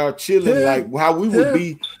somewhere chilling, like how we would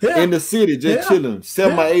be in the city, just chilling,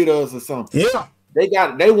 7 or 8 of us or something. Yeah.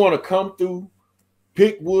 They want to come through,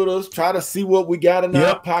 pick with us, try to see what we got in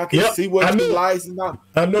our pockets, see what you license out.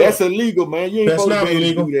 That's illegal, man. You ain't supposed to be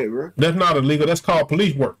able to do that, bro. That's not illegal. That's called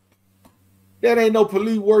police work. That ain't no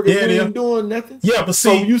police work if we ain't doing nothing. Yeah, but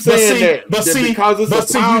see, so you saying that because it's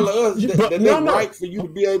a pile of us, that's right for you to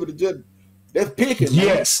be able to just, that's picking.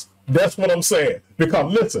 Yes. That's what I'm saying.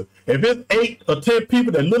 Because listen, if it's 8 or 10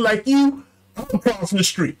 people that look like you, I'm crossing the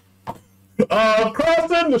street.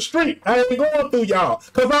 Crossing the street. I ain't going through y'all.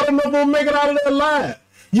 Because I don't know if I'm make it out of there alive.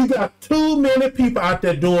 You got too many people out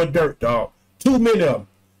there doing dirt, dog. Too many of them.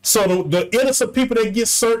 So the innocent people that get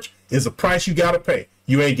searched is a price you got to pay.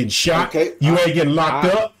 You ain't getting shot. You ain't getting locked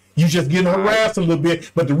up. You just getting harassed a little bit.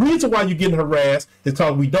 But the reason why you're getting harassed is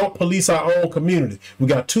because we don't police our own community. We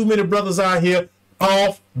got too many brothers out here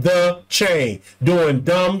off the chain doing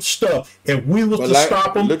dumb stuff. If we was to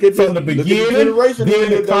stop them from the beginning, then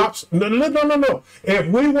the cops no. If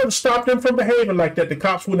we were to stop them from behaving like that, the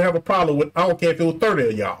cops wouldn't have a problem with, I don't care if it was 30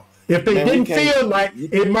 of y'all. If they didn't feel like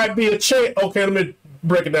it might be a change, okay, let me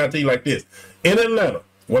break it down to you like this. In Atlanta,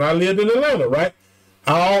 when I lived in Atlanta, right,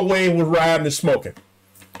 I always was riding and smoking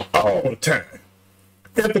all the time.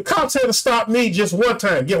 If the cops had to stop me just one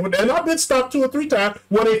time, guess what? And I've been stopped 2 or 3 times,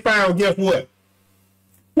 what they found, guess what?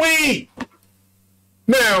 Weed.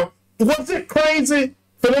 Now, was it crazy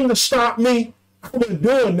for them to stop me? I wasn't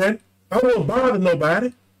doing that. I wouldn't bother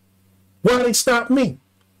nobody. Why they stop me?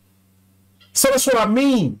 So that's what I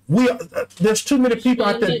mean. There's too many people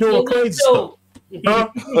out there doing crazy stuff.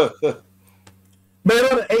 Man, I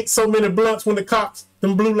done ate so many blunts when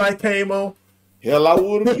them blue light came on. Hell, I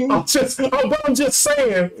would have. I'm just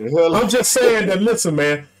saying that. Listen,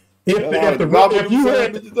 man. If you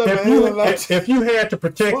had to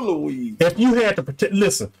protect,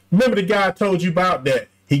 listen. Remember the guy I told you about that?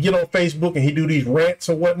 He get on Facebook and he do these rants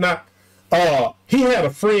or whatnot. He had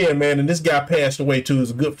a friend, man, and this guy passed away too.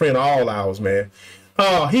 He's a good friend of all ours, man.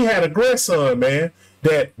 He had a grandson, man,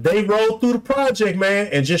 that they rode through the project, man,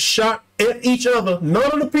 and just shot at each other.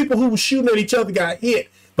 None of the people who were shooting at each other got hit,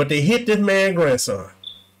 but they hit this man's grandson.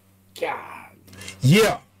 God.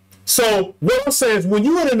 Yeah. So what I'm saying is, when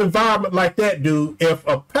you're in an environment like that, dude, if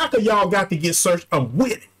a pack of y'all got to get searched, I'm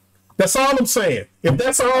with it. That's all I'm saying. If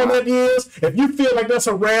that's all that is, if you feel like that's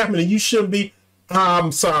harassment and you shouldn't be,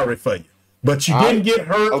 I'm sorry for you. But you didn't get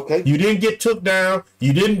hurt. Okay. You didn't get took down.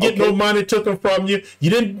 You didn't get no money taken from you.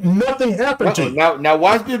 Nothing happened to you. Now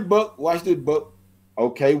watch this, Buck. Watch this, Buck.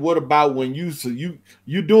 Okay, what about when you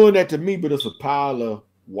doing that to me, but it's a pile of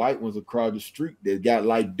white ones across the street that got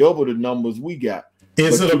like double the numbers we got.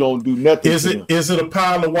 Don't do nothing. Is it a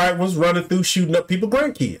pile of white ones running through shooting up people's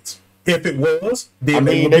grandkids? If it was, then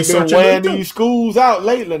they've been wearing these schools out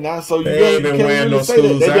lately now. So they ain't been wearing no schools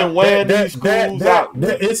out. They've been wearing these schools out.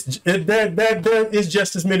 That is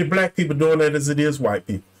just as many black people doing that as it is white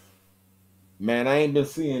people. Man, I ain't been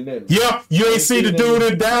seeing that. Yeah, you ain't seen the dude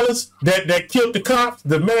in Dallas that killed the cops,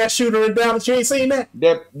 the mass shooter in Dallas. You ain't seen that?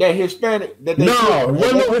 That Hispanic? No, it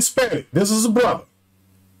wasn't no Hispanic. This is a brother.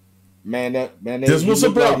 This was a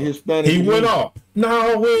brother. Like he went off.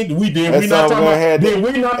 No, we did. We're not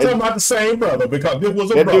talking about the same brother, because this was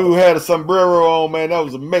a brother. That dude had a sombrero on, man. That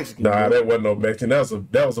was a Mexican. Nah, that wasn't no Mexican.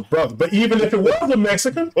 That was a brother. But even if it was a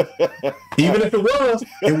Mexican,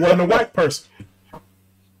 it wasn't a white person.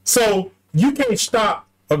 So you can't stop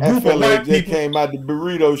a group of white people. Came out the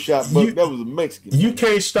burrito shop, but that was a Mexican. You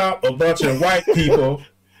can't stop a bunch of white people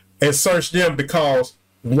and search them because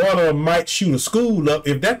one of them might shoot a school up.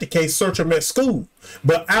 If that's the case, search them at school.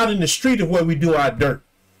 But out in the street is where we do our dirt.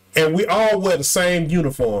 And we all wear the same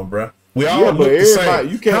uniform, bro. We all look the same.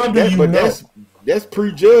 You can't, how do you know? That's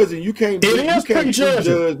prejudging. You can't. It is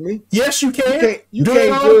prejudging. Me. Yes, you can. You do can't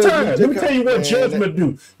it all the time. Let me tell you what judgment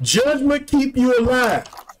do. Judgment keep you alive.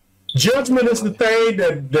 Judgment is the thing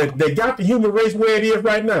that got the human race where it is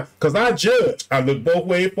right now. Because I judge. I look both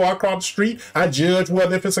ways before I cross the street. I judge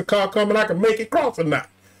whether if it's a car coming, I can make it cross or not.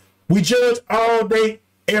 We judge all day,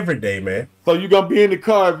 every day, man. So you gonna be in the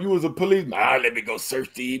car if you was a policeman? Let me go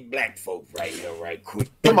search these black folks right here, right quick.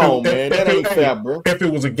 Come on, man, that ain't fair, bro. If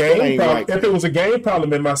it was a game problem, right, if it was a game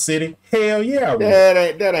problem in my city, hell yeah,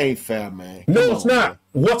 that ain't fair, man. No, it's not.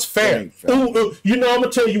 What's fair? Ooh, you know, I'm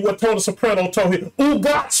gonna tell you what Tony Soprano told him. Ooh,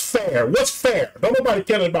 God's fair. What's fair? Don't nobody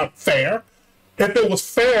care about fair. If it was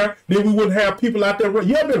fair, then we wouldn't have people out there.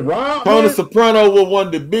 You ever been robbed? Tony Soprano was one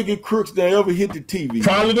of the biggest crooks that ever hit the TV.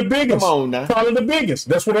 Probably the biggest. Come on now. Probably the biggest.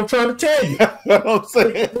 That's what I'm trying to tell you. I'm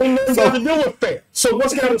saying. Nothing got to do with fair. So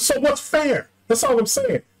what's fair? That's all I'm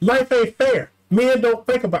saying. Life ain't fair. Men don't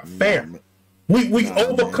think about fair. We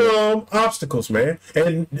overcome obstacles, man.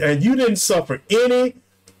 And you didn't suffer any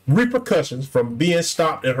repercussions from being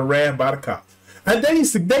stopped and harassed by the cops. And they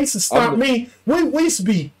used to stop me. We used to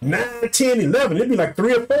be 9, 10, 11. It'd be like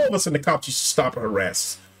 3 or 4 of us, and the cops used to stop and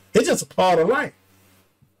harass us. It's just a part of life.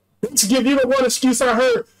 To give you the one excuse I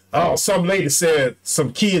heard, some lady said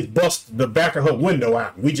some kids busted the back of her window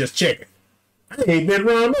out. We just checking. I ain't been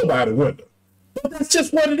around nobody's window. But that's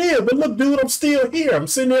just what it is. But look, dude, I'm still here. I'm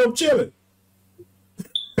sitting here, I'm chilling.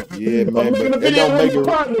 Yeah, man. I'm making a video with my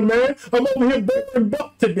partner, man. I'm over here boring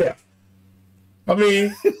Buck to death. I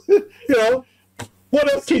mean, you know. What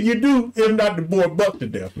else can you do if not to bore Buck to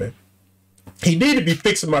death, man? He need to be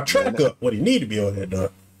fixing my truck up. What he need to be on that,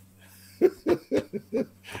 dog.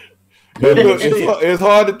 It's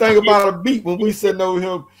hard to think about a beat when we sitting over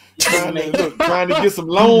here trying to get some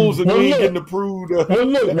loans and we ain't getting approved. Well,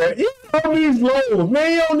 look, man, you don't need loans,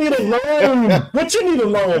 man. You don't need a loan. What you need a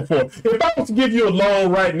loan for? If I was to give you a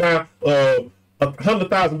loan right now,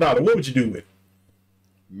 $100,000, what would you do with it?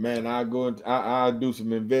 Man, I'll do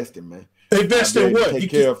some investing, man. Invest in what? Take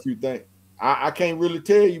care of a few things. I can't really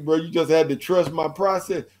tell you, bro. You just had to trust my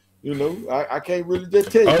process. You know, I can't really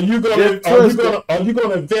just tell you. Are you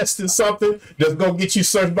gonna invest in something that's gonna get you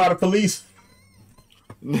searched by the police?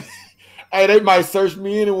 Hey, they might search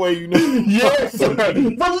me anyway, you know. Yes, but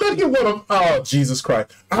look at what oh, Jesus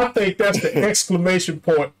Christ. I think that's the exclamation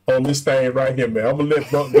point on this thing right here, man. I'm gonna let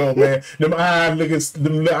Buck go, man. Them eyes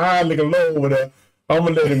looking low over there. I'm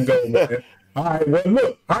gonna let him go, man. All right, well,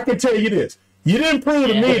 look, I can tell you this. You didn't prove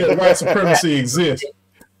to me that white supremacy exists.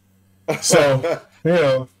 So, you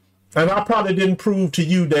know, and I probably didn't prove to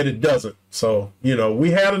you that it doesn't. So, you know,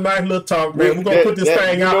 we had a nice little talk, man. We're going to put this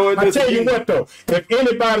thing out. I tell you what, though, if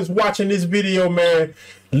anybody's watching this video, man,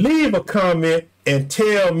 leave a comment and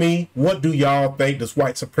tell me, what do y'all think? Does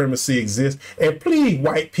white supremacy exist? And please,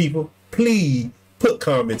 white people, please put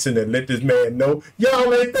comments in there. Let this man know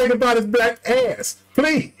y'all ain't thinking about his black ass.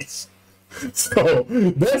 Please. So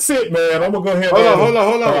that's it, man. I'm gonna go ahead. Hold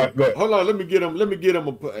on. Right, hold on. Let me get him.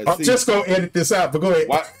 I'm just gonna edit this out, but go ahead.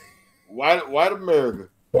 White America.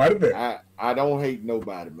 White America. I don't hate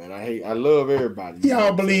nobody, man. I love everybody.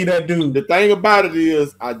 Y'all believe that dude. The thing about it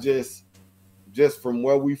is, I just from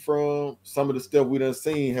where we from, some of the stuff we done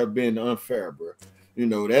seen have been unfair, bro. You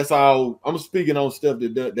know, that's all. I'm speaking on stuff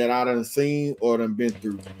that I done seen or done been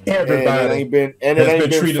through. Everybody ain't been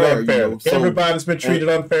treated fair, unfairly. You know? So, everybody's been treated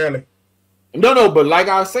unfairly. No, but like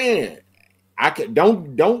I was saying,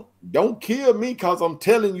 don't kill me because I'm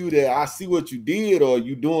telling you that I see what you did or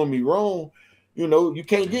you doing me wrong. You know, you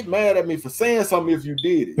can't get mad at me for saying something if you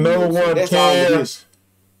did it. No one cares.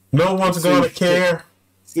 No one's going to care.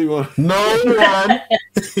 No one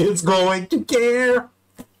is going to care.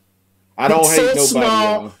 I don't hate nobody.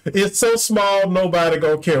 Small. It's so small, nobody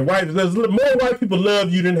gonna care. More white people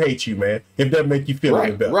love you than hate you, man. If that make you feel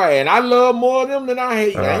any better. Right, and I love more of them than I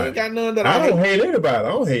hate. I ain't got none that I don't hate anybody. I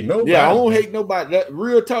don't hate nobody. Yeah, I don't hate nobody. That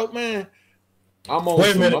real talk, man. I'm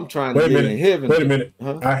on I'm trying to get in heaven. Wait a minute.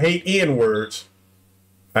 Huh? I hate N-words.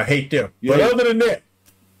 I hate them. Yeah. But other than that,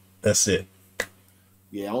 that's it.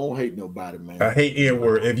 Yeah, I don't hate nobody, man. I hate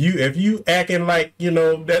N-word. If you acting like, you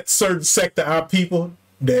know, that certain sector of people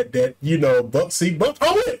that you know, Buck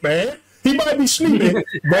on it, man. He might be sleeping,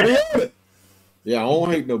 but he on it. Yeah, I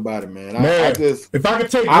don't hate nobody, man. I just, if I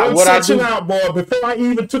could take one section out, boy, before I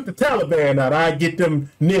even took the Taliban out, I'd get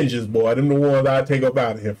them ninjas, boy. Them the ones I'd take up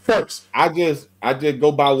out of here first. I just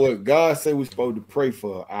go by what God said we're supposed to pray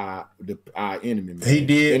for our enemy, man. He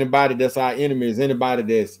did. Anybody that's our enemy is anybody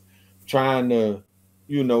that's trying to,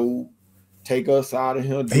 you know, take us out of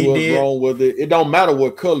here, do us wrong with it. It don't matter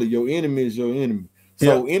what color. Your enemy is your enemy.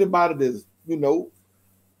 So anybody that's, you know,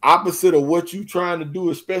 opposite of what you trying to do,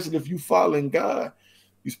 especially if you following God,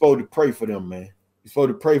 you're supposed to pray for them, man. You're supposed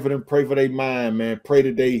to pray for them, pray for their mind, man. Pray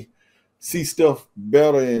that they see stuff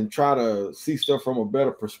better and try to see stuff from a better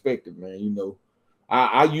perspective, man. You know,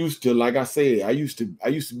 I used to, like I said, I used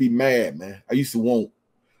to be mad, man. I used to want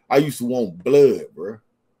blood, bro.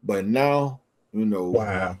 But now, you know,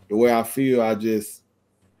 the way I feel, I just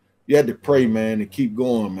you had to pray, man, and keep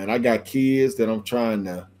going, man. I got kids that I'm trying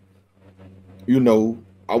to, you know,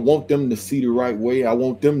 I want them to see the right way. I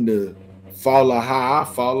want them to follow how I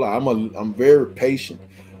follow. I'm very patient.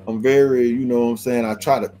 I'm very, you know what I'm saying, I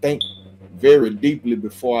try to think very deeply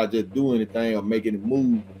before I just do anything or make any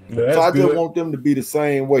move. Yeah, so I just want them to be the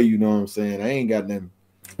same way, you know what I'm saying? I ain't got nothing.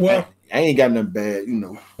 Well, I ain't got nothing bad, you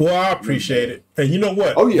know. Well, I appreciate it. And you know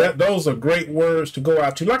what? Oh, yeah. Those are great words to go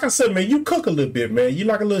out to. Like I said, man, you cook a little bit, man. You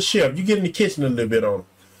like a little chef. You get in the kitchen a little bit on them.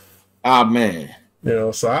 Ah, man. You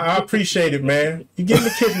know, so I appreciate it, man. You get in the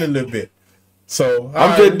kitchen a little bit. So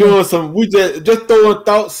I'm just doing some, we just throwing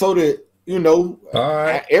thoughts so that, you know,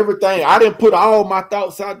 everything. I didn't put all my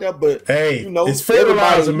thoughts out there, but hey, you know, it's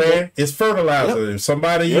fertilizer, man. It's fertilizer. Yep. If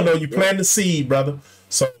somebody, you know, you plant the seed, brother.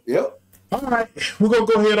 So all right, we're gonna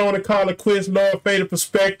go ahead on and call it quits. Lord, Fatal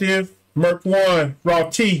Perspective, Merc 1,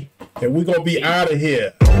 RawT, and we're gonna be out of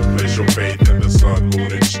here. Don't place your faith in the sun, moon,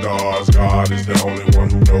 and stars. God is the only one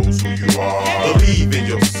who knows who you are. Believe in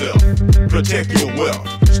yourself, protect your wealth.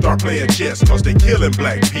 Start playing chess, cause they killing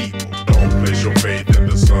black people. Don't place your faith in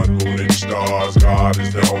the sun, moon, and stars. God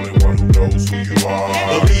is the only one who knows who you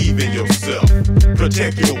are. Believe in yourself,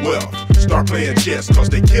 protect your wealth. Start playing chess, cause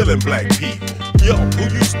they killing black people. Yo, who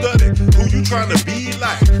you study? Who you trying to be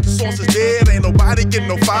like? Sources dead, ain't nobody getting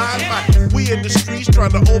no fire like. We in the streets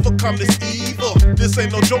trying to overcome this evil. This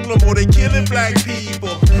ain't no joke no more, they killing black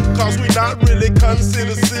people. Cause we not really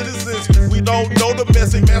considered citizens. We don't know the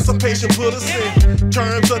mess emancipation put us in.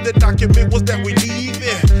 Terms of the document was that we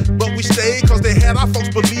leaving, but we stayed cause they had our folks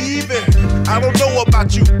believing. I don't know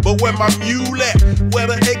about you, but where my mule at? Where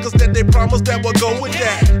the acres that they promised that would go with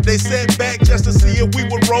that? They sat back just to see if we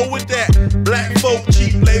would roll with that. Black folk,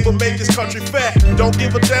 cheap labor, make this country fat. Don't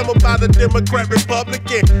give a damn about the Democrat,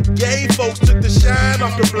 Republican. Gay folks took the shine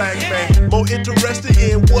off the black man. More interested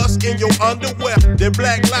in what's in your underwear than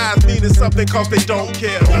black lives meaning something cause they don't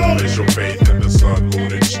care. Don't place your faith in the sun,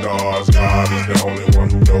 moon, and stars. God is the only one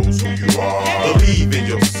who knows who you are. Believe in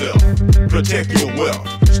yourself, protect your wealth.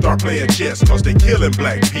 Start playing chess cause they killing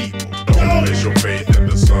black people. Don't place your faith in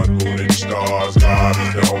the sun, moon, and stars. God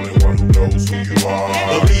is the only one who knows who you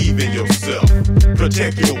are. Believe in yourself,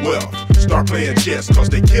 protect your wealth. Start playing chess cause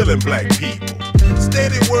they killing black people.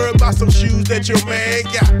 Steady worried about some shoes that your man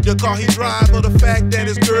got. The car he drive or the fact that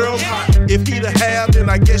his girl's hot. If he the have, then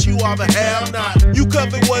I guess you are the have not. You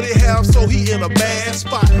cover what he have, so he in a bad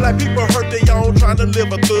spot. Black people hurt their own trying to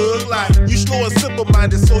live a thug life. You slow and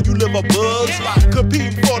simple-minded, so you live a bug's life.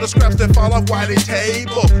 Competing for the scraps that fall off while they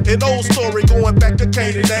table. An old story going back to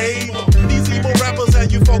Cain and Abel. These emo rappers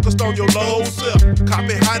have you focused on your low self.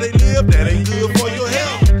 Copy how they live, that ain't good for your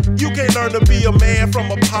health. You can't learn to be a man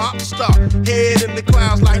from a pop star. Head in the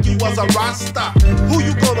clouds like you was a rock star. Who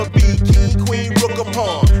you gonna be? King, queen, rook, or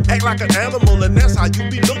pawn? Act like an animal and that's how you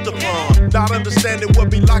be looked upon. Not understanding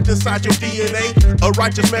what be locked inside your DNA. A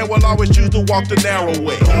righteous man will always choose to walk the narrow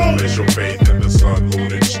way. Don't place your faith in the sun,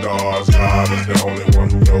 moon, and stars. God is the only one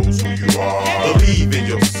who knows who you are. Believe in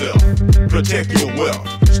yourself, protect your wealth.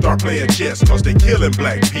 Start playing chess cause they killing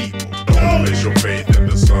black people. Don't place your faith in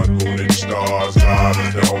the sun, moon, and stars. God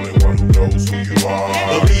is the only one who knows who you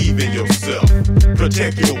are. Believe in yourself,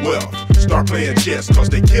 protect your wealth. Start playing chess cause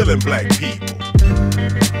they killing black people.